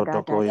storo Sarakada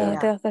tokoya.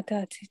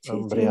 Dadia,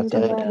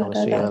 Ambriata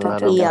kamsuya la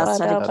Ia rambrata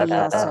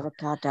Sarakia karakata.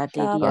 Sarakada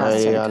Dadia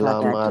Aya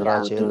la Sarakada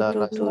Dia, maraje la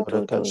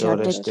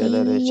rakatore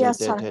stele Shadakia reche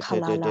de de de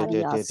de de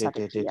de Sarakalaria de de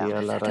de de Sarakia,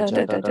 de la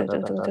raja da da da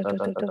da da da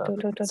da da da.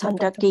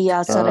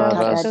 Sandakia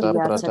Sarakada Rasa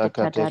Dia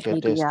prataka Sarakada teke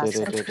Dia teste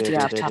de de de de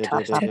Sarakia de de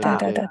Papa de de de de Papa,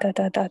 de.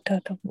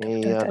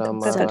 Iya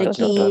ramara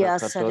jatara Sadakia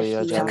kato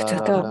ya Sarakia jala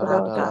Papa randa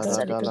rada Papa la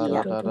rada la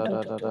Sarakia, rada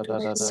da da da da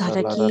da da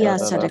da da Sadakia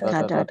da da da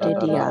da da Sarakada da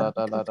da da Dia, da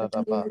da da da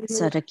da ba.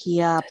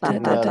 Sadakia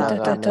Papa Iya la Papa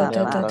randa ne Papa,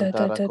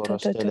 ambranta ra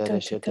korostele re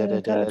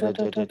shetere de le re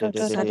de de de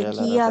de de de ya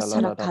la Sadakia rada la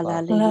rada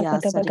ba.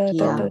 Sarakalalia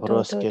Sadakia,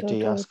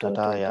 Ambrosketi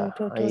askataya.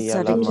 Iya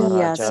la Sadakia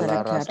maraja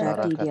la Sarakada rasta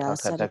ra Dia kata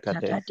kata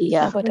kate. Sarakada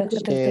Dia,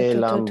 E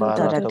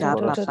lambara to Sadaka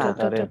koroste Papa,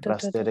 dare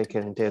brastere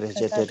kentere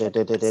jete de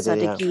de de de de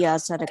ya. Sadakia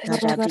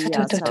Sarakada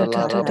Dia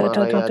Alara Sarakada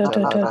Dia maraya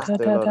jala Papa,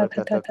 rastelo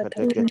rakata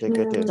kate kete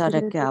kete.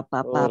 Sadaka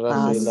Papa,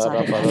 Ora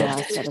la bara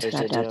Sadakia reshete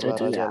Sarakada la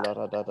raja Dia, la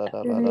rada da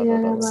da la da da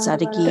da ba.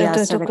 Sadakia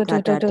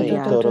Sarakada Ay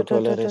Dia, toro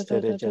kole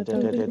restere jete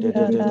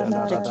de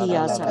la rada da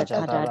Sadakia la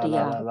raja da Sarakada la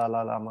la Dia, la la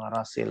la la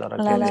marasi la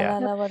rakelia.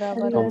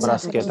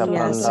 Umbrasketa Sadakia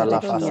pranda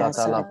la Sadakia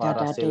fasata la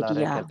Sarakada parasi la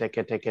Dia, rekete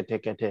kete kete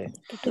kete.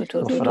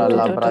 Ufra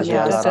la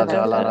braja Sadakia la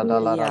raja la rada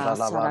la Sarakalalia rada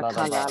la ba la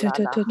da Sarakala ba.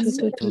 Lala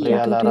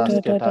Umbria Sakia, la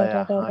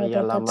rasketaya.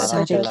 Aya la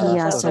marakela Sadakia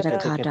rastore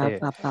kete Sarakada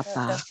kete.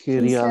 Papa,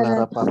 Kiria la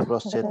rapa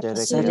prosete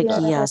rekete.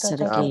 Sadakia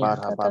Sadakia,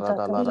 Abara bara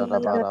da la da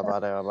bara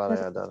bara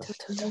bara da.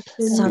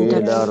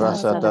 Kila Sandaka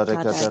rasata Sarakada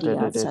rekata de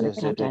Dia de de de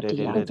de de Sarakada de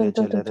de Dia, de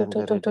de de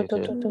de de de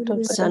de.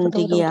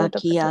 Sandigia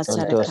Kia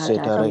Anto Sarakada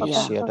seta Dia,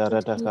 rekshia da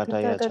rada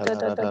kata ya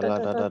chala rada la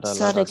da da da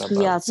la da da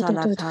ba. Sadakia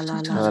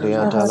Sarakala Lala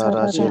Ariata la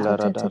raji Sadakia, la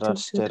rada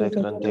rastere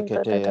krante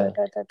kete ya.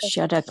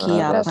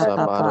 Shadakia Arasa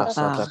Papa bara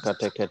sata Papa,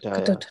 kate kete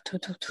ya.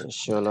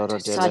 Sholoro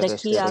dele Sadakia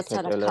restere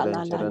kete le Sarakala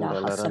renjeren Lala de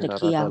la randa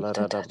rada Hasadakia, la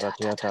rada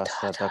bratiata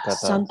sata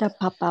kata. Santa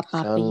Papa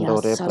Papia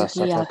Shandore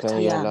prasata Santia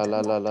kaya Kia, la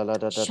la la la la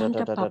da da da da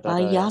Shanta da da da Papa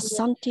da Ya ya.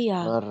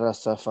 Santia,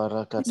 Arasa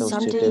farakato Santia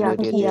sitele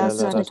de Kia dia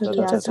la rasta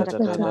da Sadakia da da da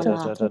da da da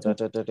Sadakala, da da da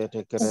da da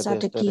da kere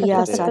destere Sadakia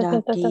kete.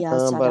 Sadakia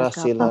Sadaka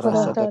Barasila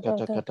rasa Papa, da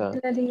kata kata.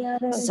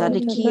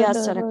 Sadakia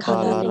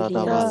Sadakala Bala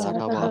rada Lilia bala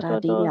kaba.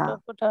 Sadakara Dia,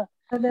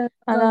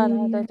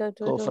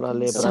 Kofra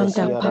lebra Santa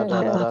siara Papa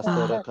dala Papa,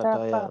 rastore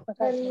kataya.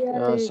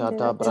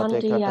 Shata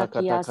brate Sandia kata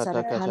kata Kia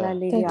kata Sadakala kata.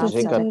 Lilia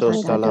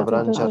Jekatos Sadakada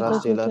kalabrancha Papa,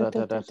 rastila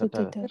rada da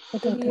kata.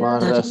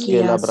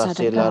 Maraske Sadakia la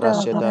brasila Sadakapa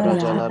rasheta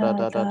rajala Papia,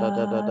 rada da da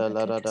da da da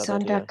la rada da Santa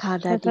dia.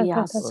 Kada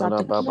Dia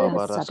Ora baba Sadakia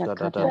baraska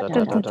da da Sadakada da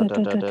da da Dada, da da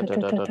da da da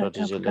da da da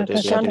jile de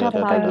dia dia Shanta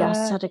da da da. Paya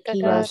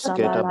Sadakia Rasketa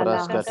Salalala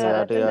braskate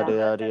adi adi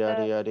Hasadakia, adi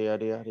adi adi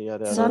adi adi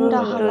adi da da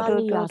Sanda da da.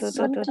 Halalia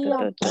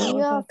Santia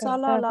Kia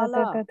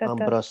Salalala,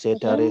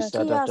 Ambroseta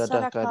resta da Santia da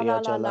da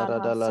karia chala Sadakalalala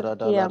rada la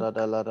rada la Hasakia,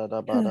 rada la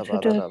rada bara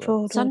bara rada.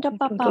 Santa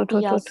Papa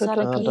Pia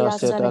Sadakia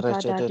Raseta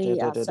Sadakada rachete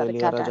Dia de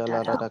liara Sadakada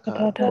jala Dada,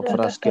 radaka.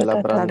 Ufraske la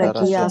branda Sadakia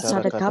raseta Sadaka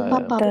rakataya.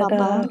 Papa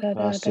Papa,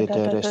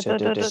 Rasete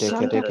rachete de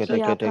kete kete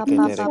Shandakia kete Papa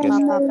kete Papa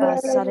rekes. Papa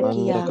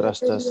Ande Sadakia,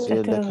 krasta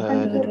siele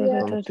kan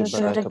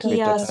amkibara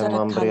kapita Shadakia kan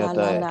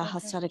mambriataya. Sadakalalala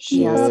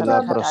Hasadakia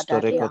Shela Sadakada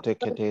prostore Dadia. kote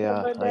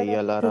ketea.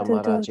 Ayala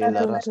ramaraje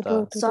la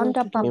rasta.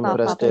 Santa Papa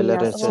Impreste le Papia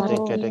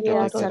rachete kete Sadakia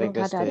kete kere Sadakada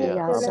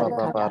gesteya. Dia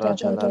Abba Sadakada baba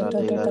Rajala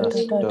Radela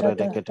Rastora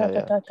de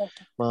Ketaya.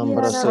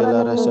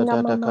 Mambrasela Reseta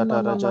Kata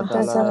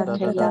Rajadala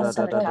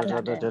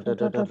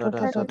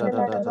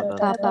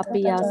Papa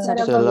Pia Sela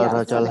Sadakia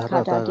Rajal Sadakadadia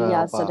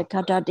Ratagapa.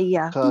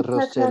 Sadakadadia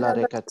Karusela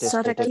Rekate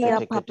Sadakia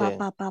Papa Kete.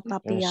 Papa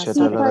Pia Shetala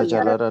Sadakia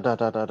Rajala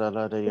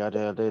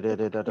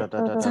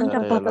Santa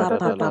Papa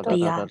Papa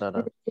Pia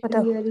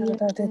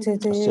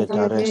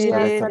Setare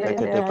stare kete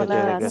kete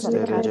kete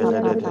regestere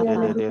jele de de de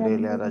de de de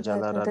la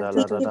rajala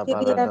radala rada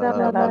barada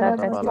la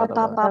balada balada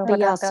ba. Papa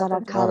Pia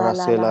Sadakala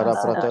Marasela ra Sadakia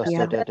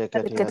proteste de de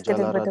kete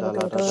jala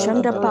radala da da da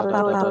Shanda da da da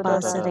Papa da da da Papa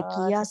da da.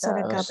 Sadakia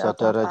Sadaka Setare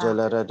Papa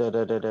jele de de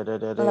de de de de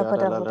de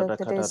adala la da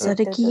kata da.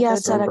 Sadakia Mambrasela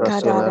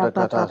Sadakada ra Papa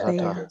kata Pia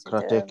sata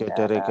krate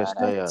kete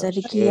rekestaya.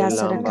 Sadakia Ilamba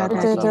Sadakadadia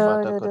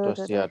rasapata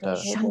kotosiata.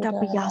 Shanda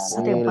Pia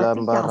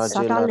Ilamba Sadakia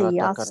rajila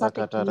rata Sadalia kata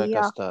kata Sadakia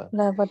rekesta.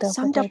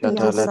 Santa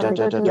Pia Shatale de de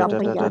de de Sadakia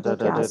de de Pia de de de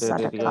Pia de de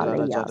de de la Sadakalia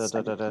raja de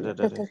de de de Sadakia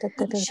de de.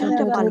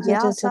 Shanda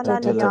Palia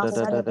Salalia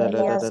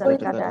Sadakia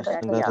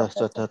Sadakadadia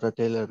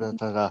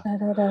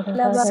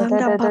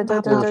Santa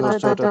Papa Papa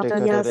Papa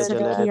Pia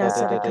Sadakia Sadakadadia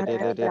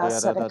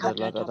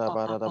Sadakada Papa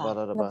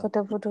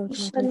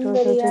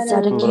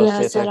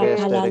Sadakia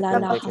Sadakala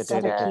La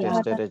Hasadakia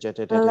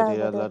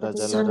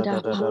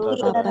Santa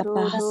Papa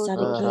Papa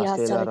Sadakia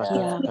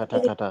Sadakia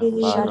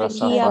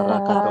Shadakia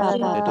Papa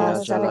Papa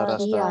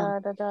Sadakia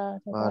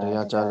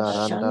Maria Jala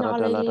Randa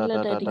Radala da Shanalila da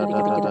da da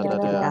da da da da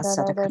da.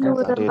 Sadakada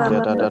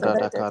Aditya da da da Papa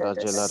da Kara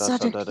Jela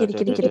Rasa da da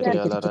da da da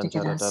da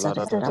la Ranjara da la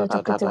da da da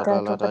da da da da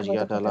la da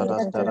ya da la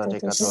Rasta da Sada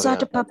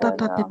Decatoria. Papa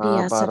Papa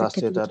Pia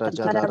Barasi da da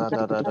Jala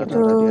Rada da da da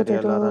da da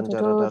da la Ranjara da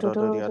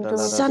da da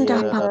da la da Sanda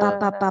da da Papa da.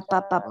 Papa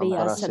Papa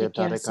Pia Ambrase Sadakia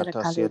Tarekata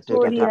Sadakali Siete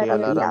Keteria la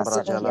Pia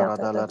Rambra Jala Sadakia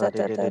Rada la da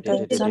da da da da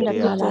da da Sanda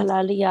da. Kala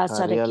Lalia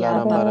Karia la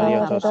Sadakia Papa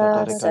Rambararia to Papa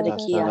Sotarekata Sadakia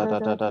Stala da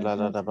da da la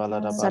da da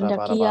bala da bara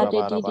bara Sandakia bara de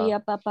bara bara. Didia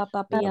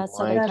Papa In the Papa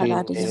mighty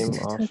Sadakaradia name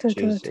of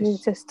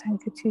Jesus.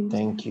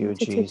 Thank you,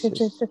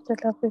 Jesus.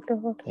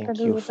 Thank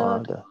you,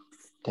 Father.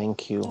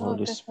 Thank you,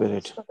 Holy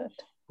Spirit.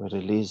 We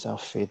release our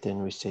faith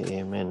and we say,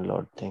 Amen,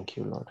 Lord. Thank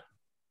you, Lord.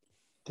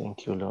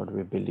 Thank you, Lord.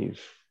 We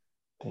believe.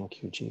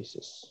 Thank you,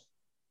 Jesus.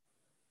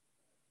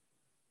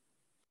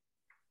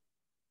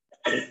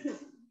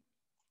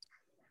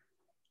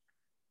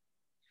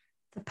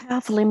 The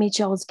powerful image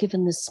I was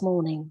given this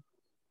morning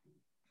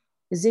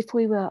is if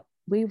we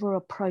were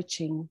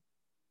approaching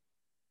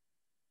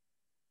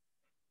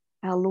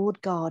our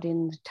Lord God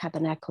in the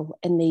tabernacle,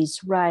 and these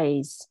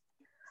rays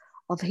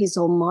of his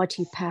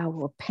almighty power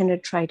were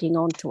penetrating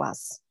onto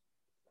us.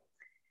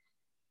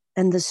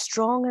 And the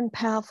strong and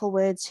powerful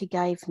words he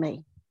gave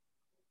me,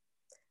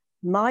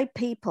 my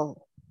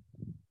people,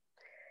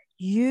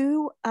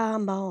 you are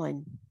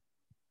mine.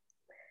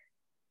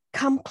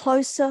 Come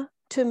closer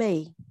to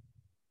me.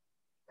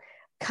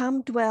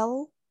 Come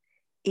dwell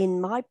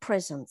in my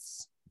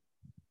presence.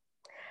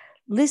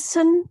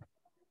 Listen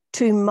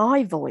to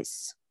my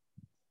voice.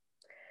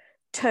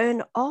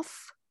 Turn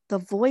off the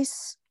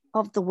voice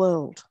of the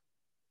world.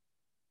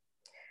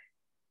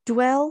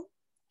 Dwell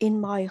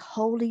in my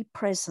holy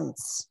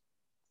presence.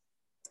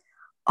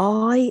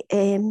 I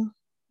am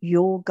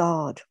your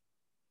God.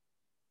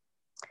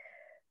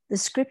 The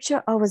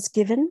scripture I was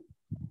given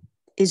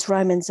is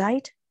Romans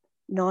 8,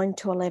 9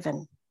 to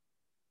 11.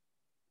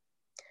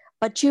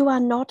 But you are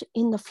not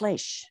in the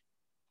flesh.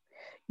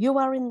 You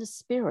are in the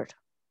Spirit.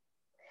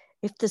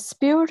 If the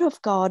Spirit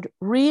of God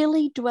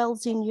really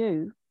dwells in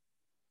you,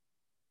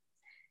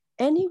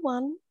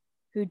 anyone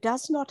who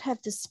does not have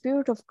the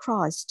Spirit of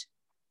Christ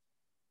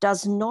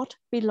does not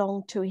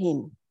belong to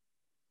him.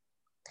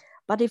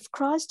 But if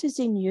Christ is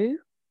in you,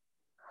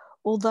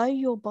 although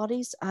your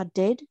bodies are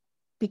dead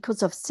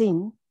because of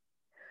sin,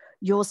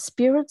 your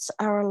spirits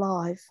are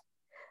alive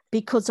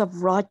because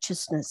of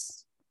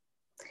righteousness.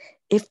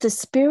 If the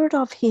Spirit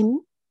of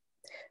him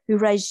who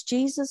raised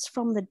Jesus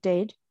from the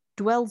dead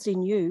dwells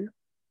in you,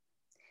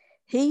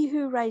 he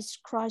who raised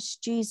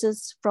Christ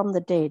Jesus from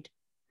the dead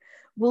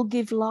will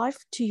give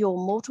life to your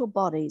mortal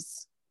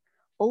bodies,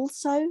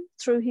 also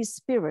through his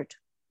Spirit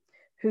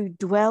who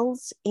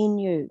dwells in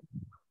you.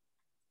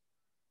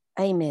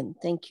 Amen.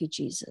 Thank you,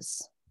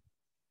 Jesus.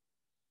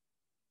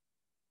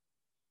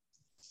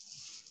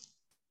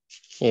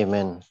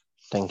 Amen.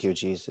 Thank you,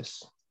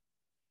 Jesus.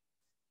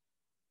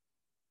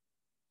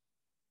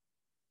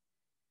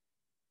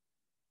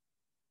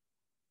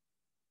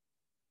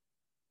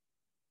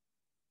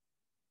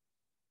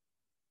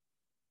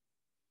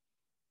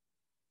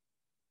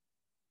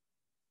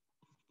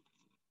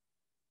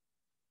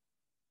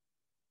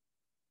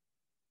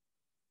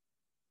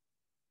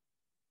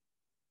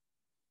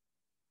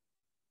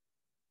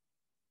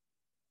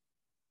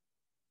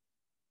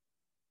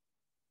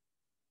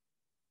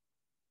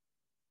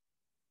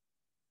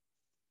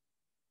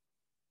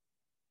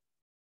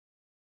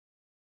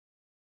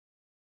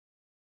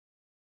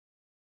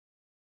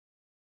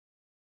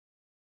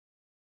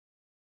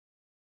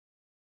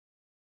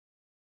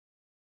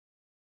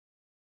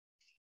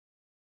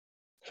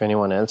 If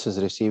anyone else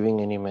is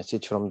receiving any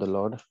message from the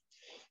Lord,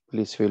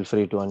 please feel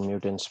free to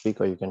unmute and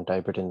speak, or you can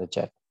type it in the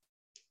chat.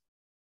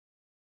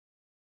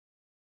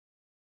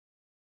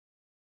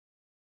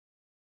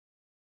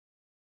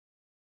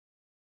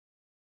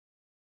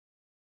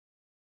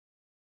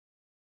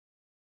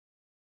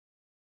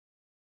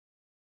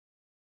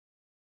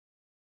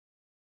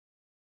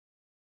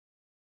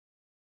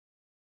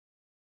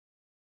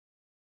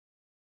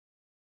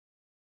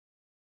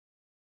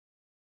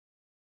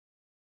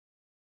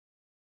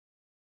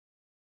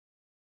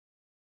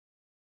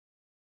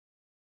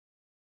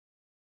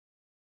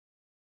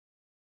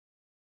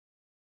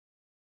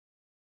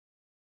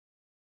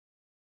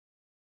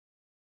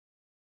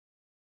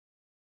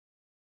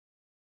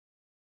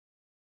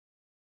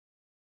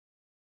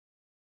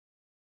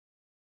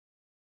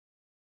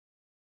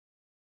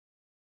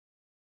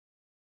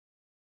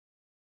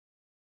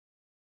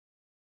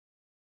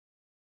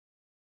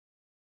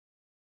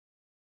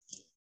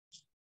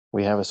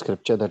 We have a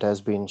scripture that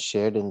has been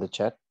shared in the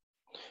chat.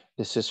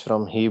 This is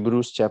from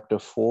Hebrews chapter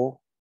 4,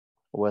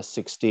 verse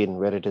 16,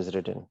 where it is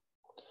written,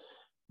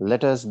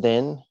 "Let us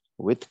then,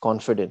 with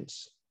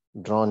confidence,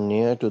 draw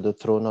near to the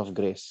throne of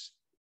grace,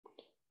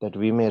 that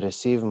we may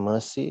receive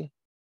mercy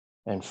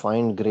and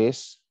find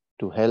grace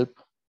to help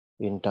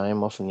in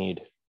time of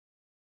need."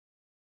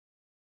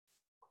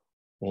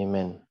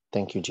 Amen.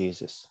 Thank you,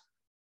 Jesus.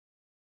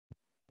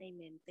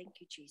 Amen. Thank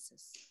you,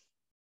 Jesus.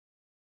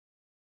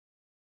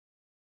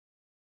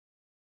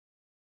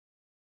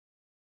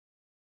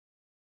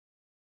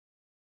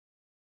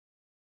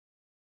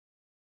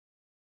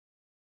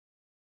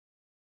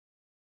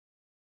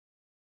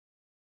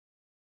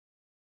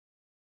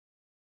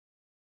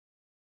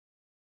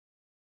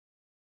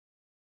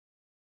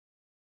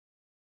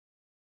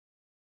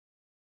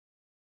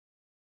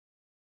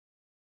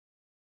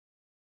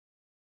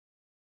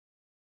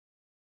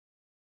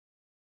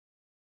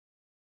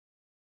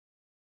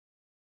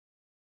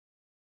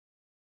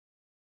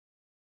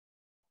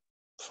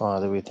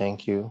 Father, we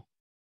thank you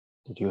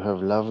that you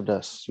have loved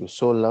us. You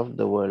so loved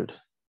the world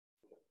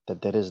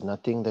that there is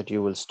nothing that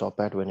you will stop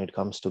at when it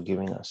comes to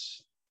giving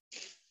us.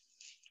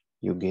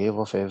 You gave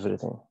of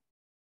everything.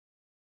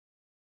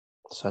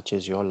 Such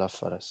is your love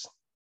for us.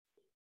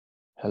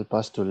 Help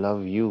us to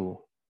love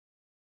you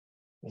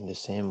in the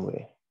same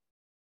way.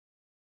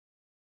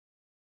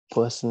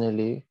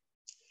 Personally,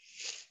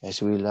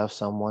 as we love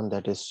someone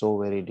that is so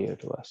very dear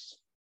to us,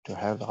 to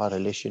have our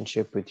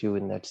relationship with you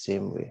in that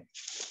same way.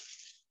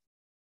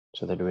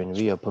 So that when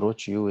we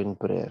approach you in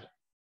prayer,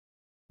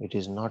 it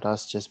is not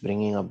us just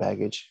bringing a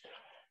baggage,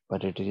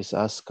 but it is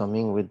us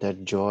coming with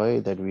that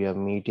joy that we are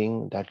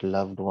meeting that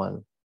loved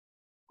one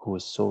who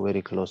is so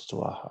very close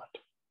to our heart.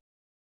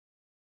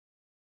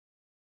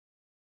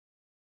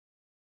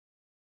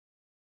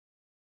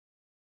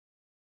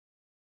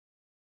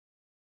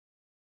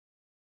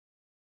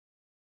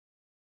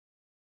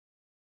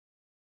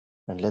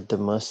 And let the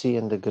mercy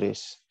and the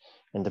grace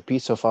and the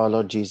peace of our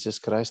Lord Jesus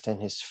Christ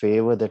and his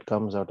favor that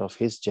comes out of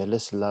his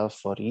jealous love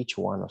for each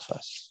one of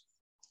us,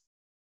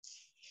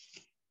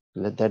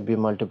 let that be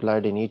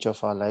multiplied in each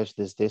of our lives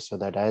this day, so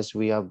that as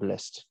we are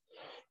blessed,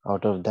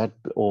 out of that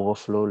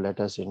overflow,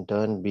 let us in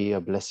turn be a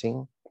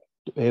blessing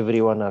to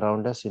everyone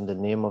around us in the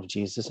name of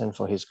Jesus and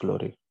for his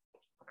glory.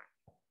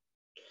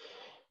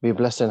 Be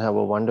blessed and have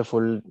a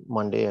wonderful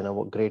Monday and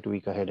a great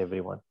week ahead,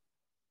 everyone.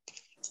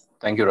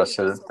 Thank you,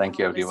 Russell. Thank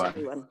you, Bless everyone.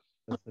 everyone.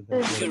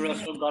 Thank you,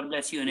 Russell. God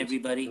bless you and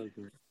everybody.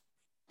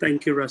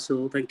 Thank you,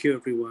 Russell. Thank you,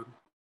 everyone.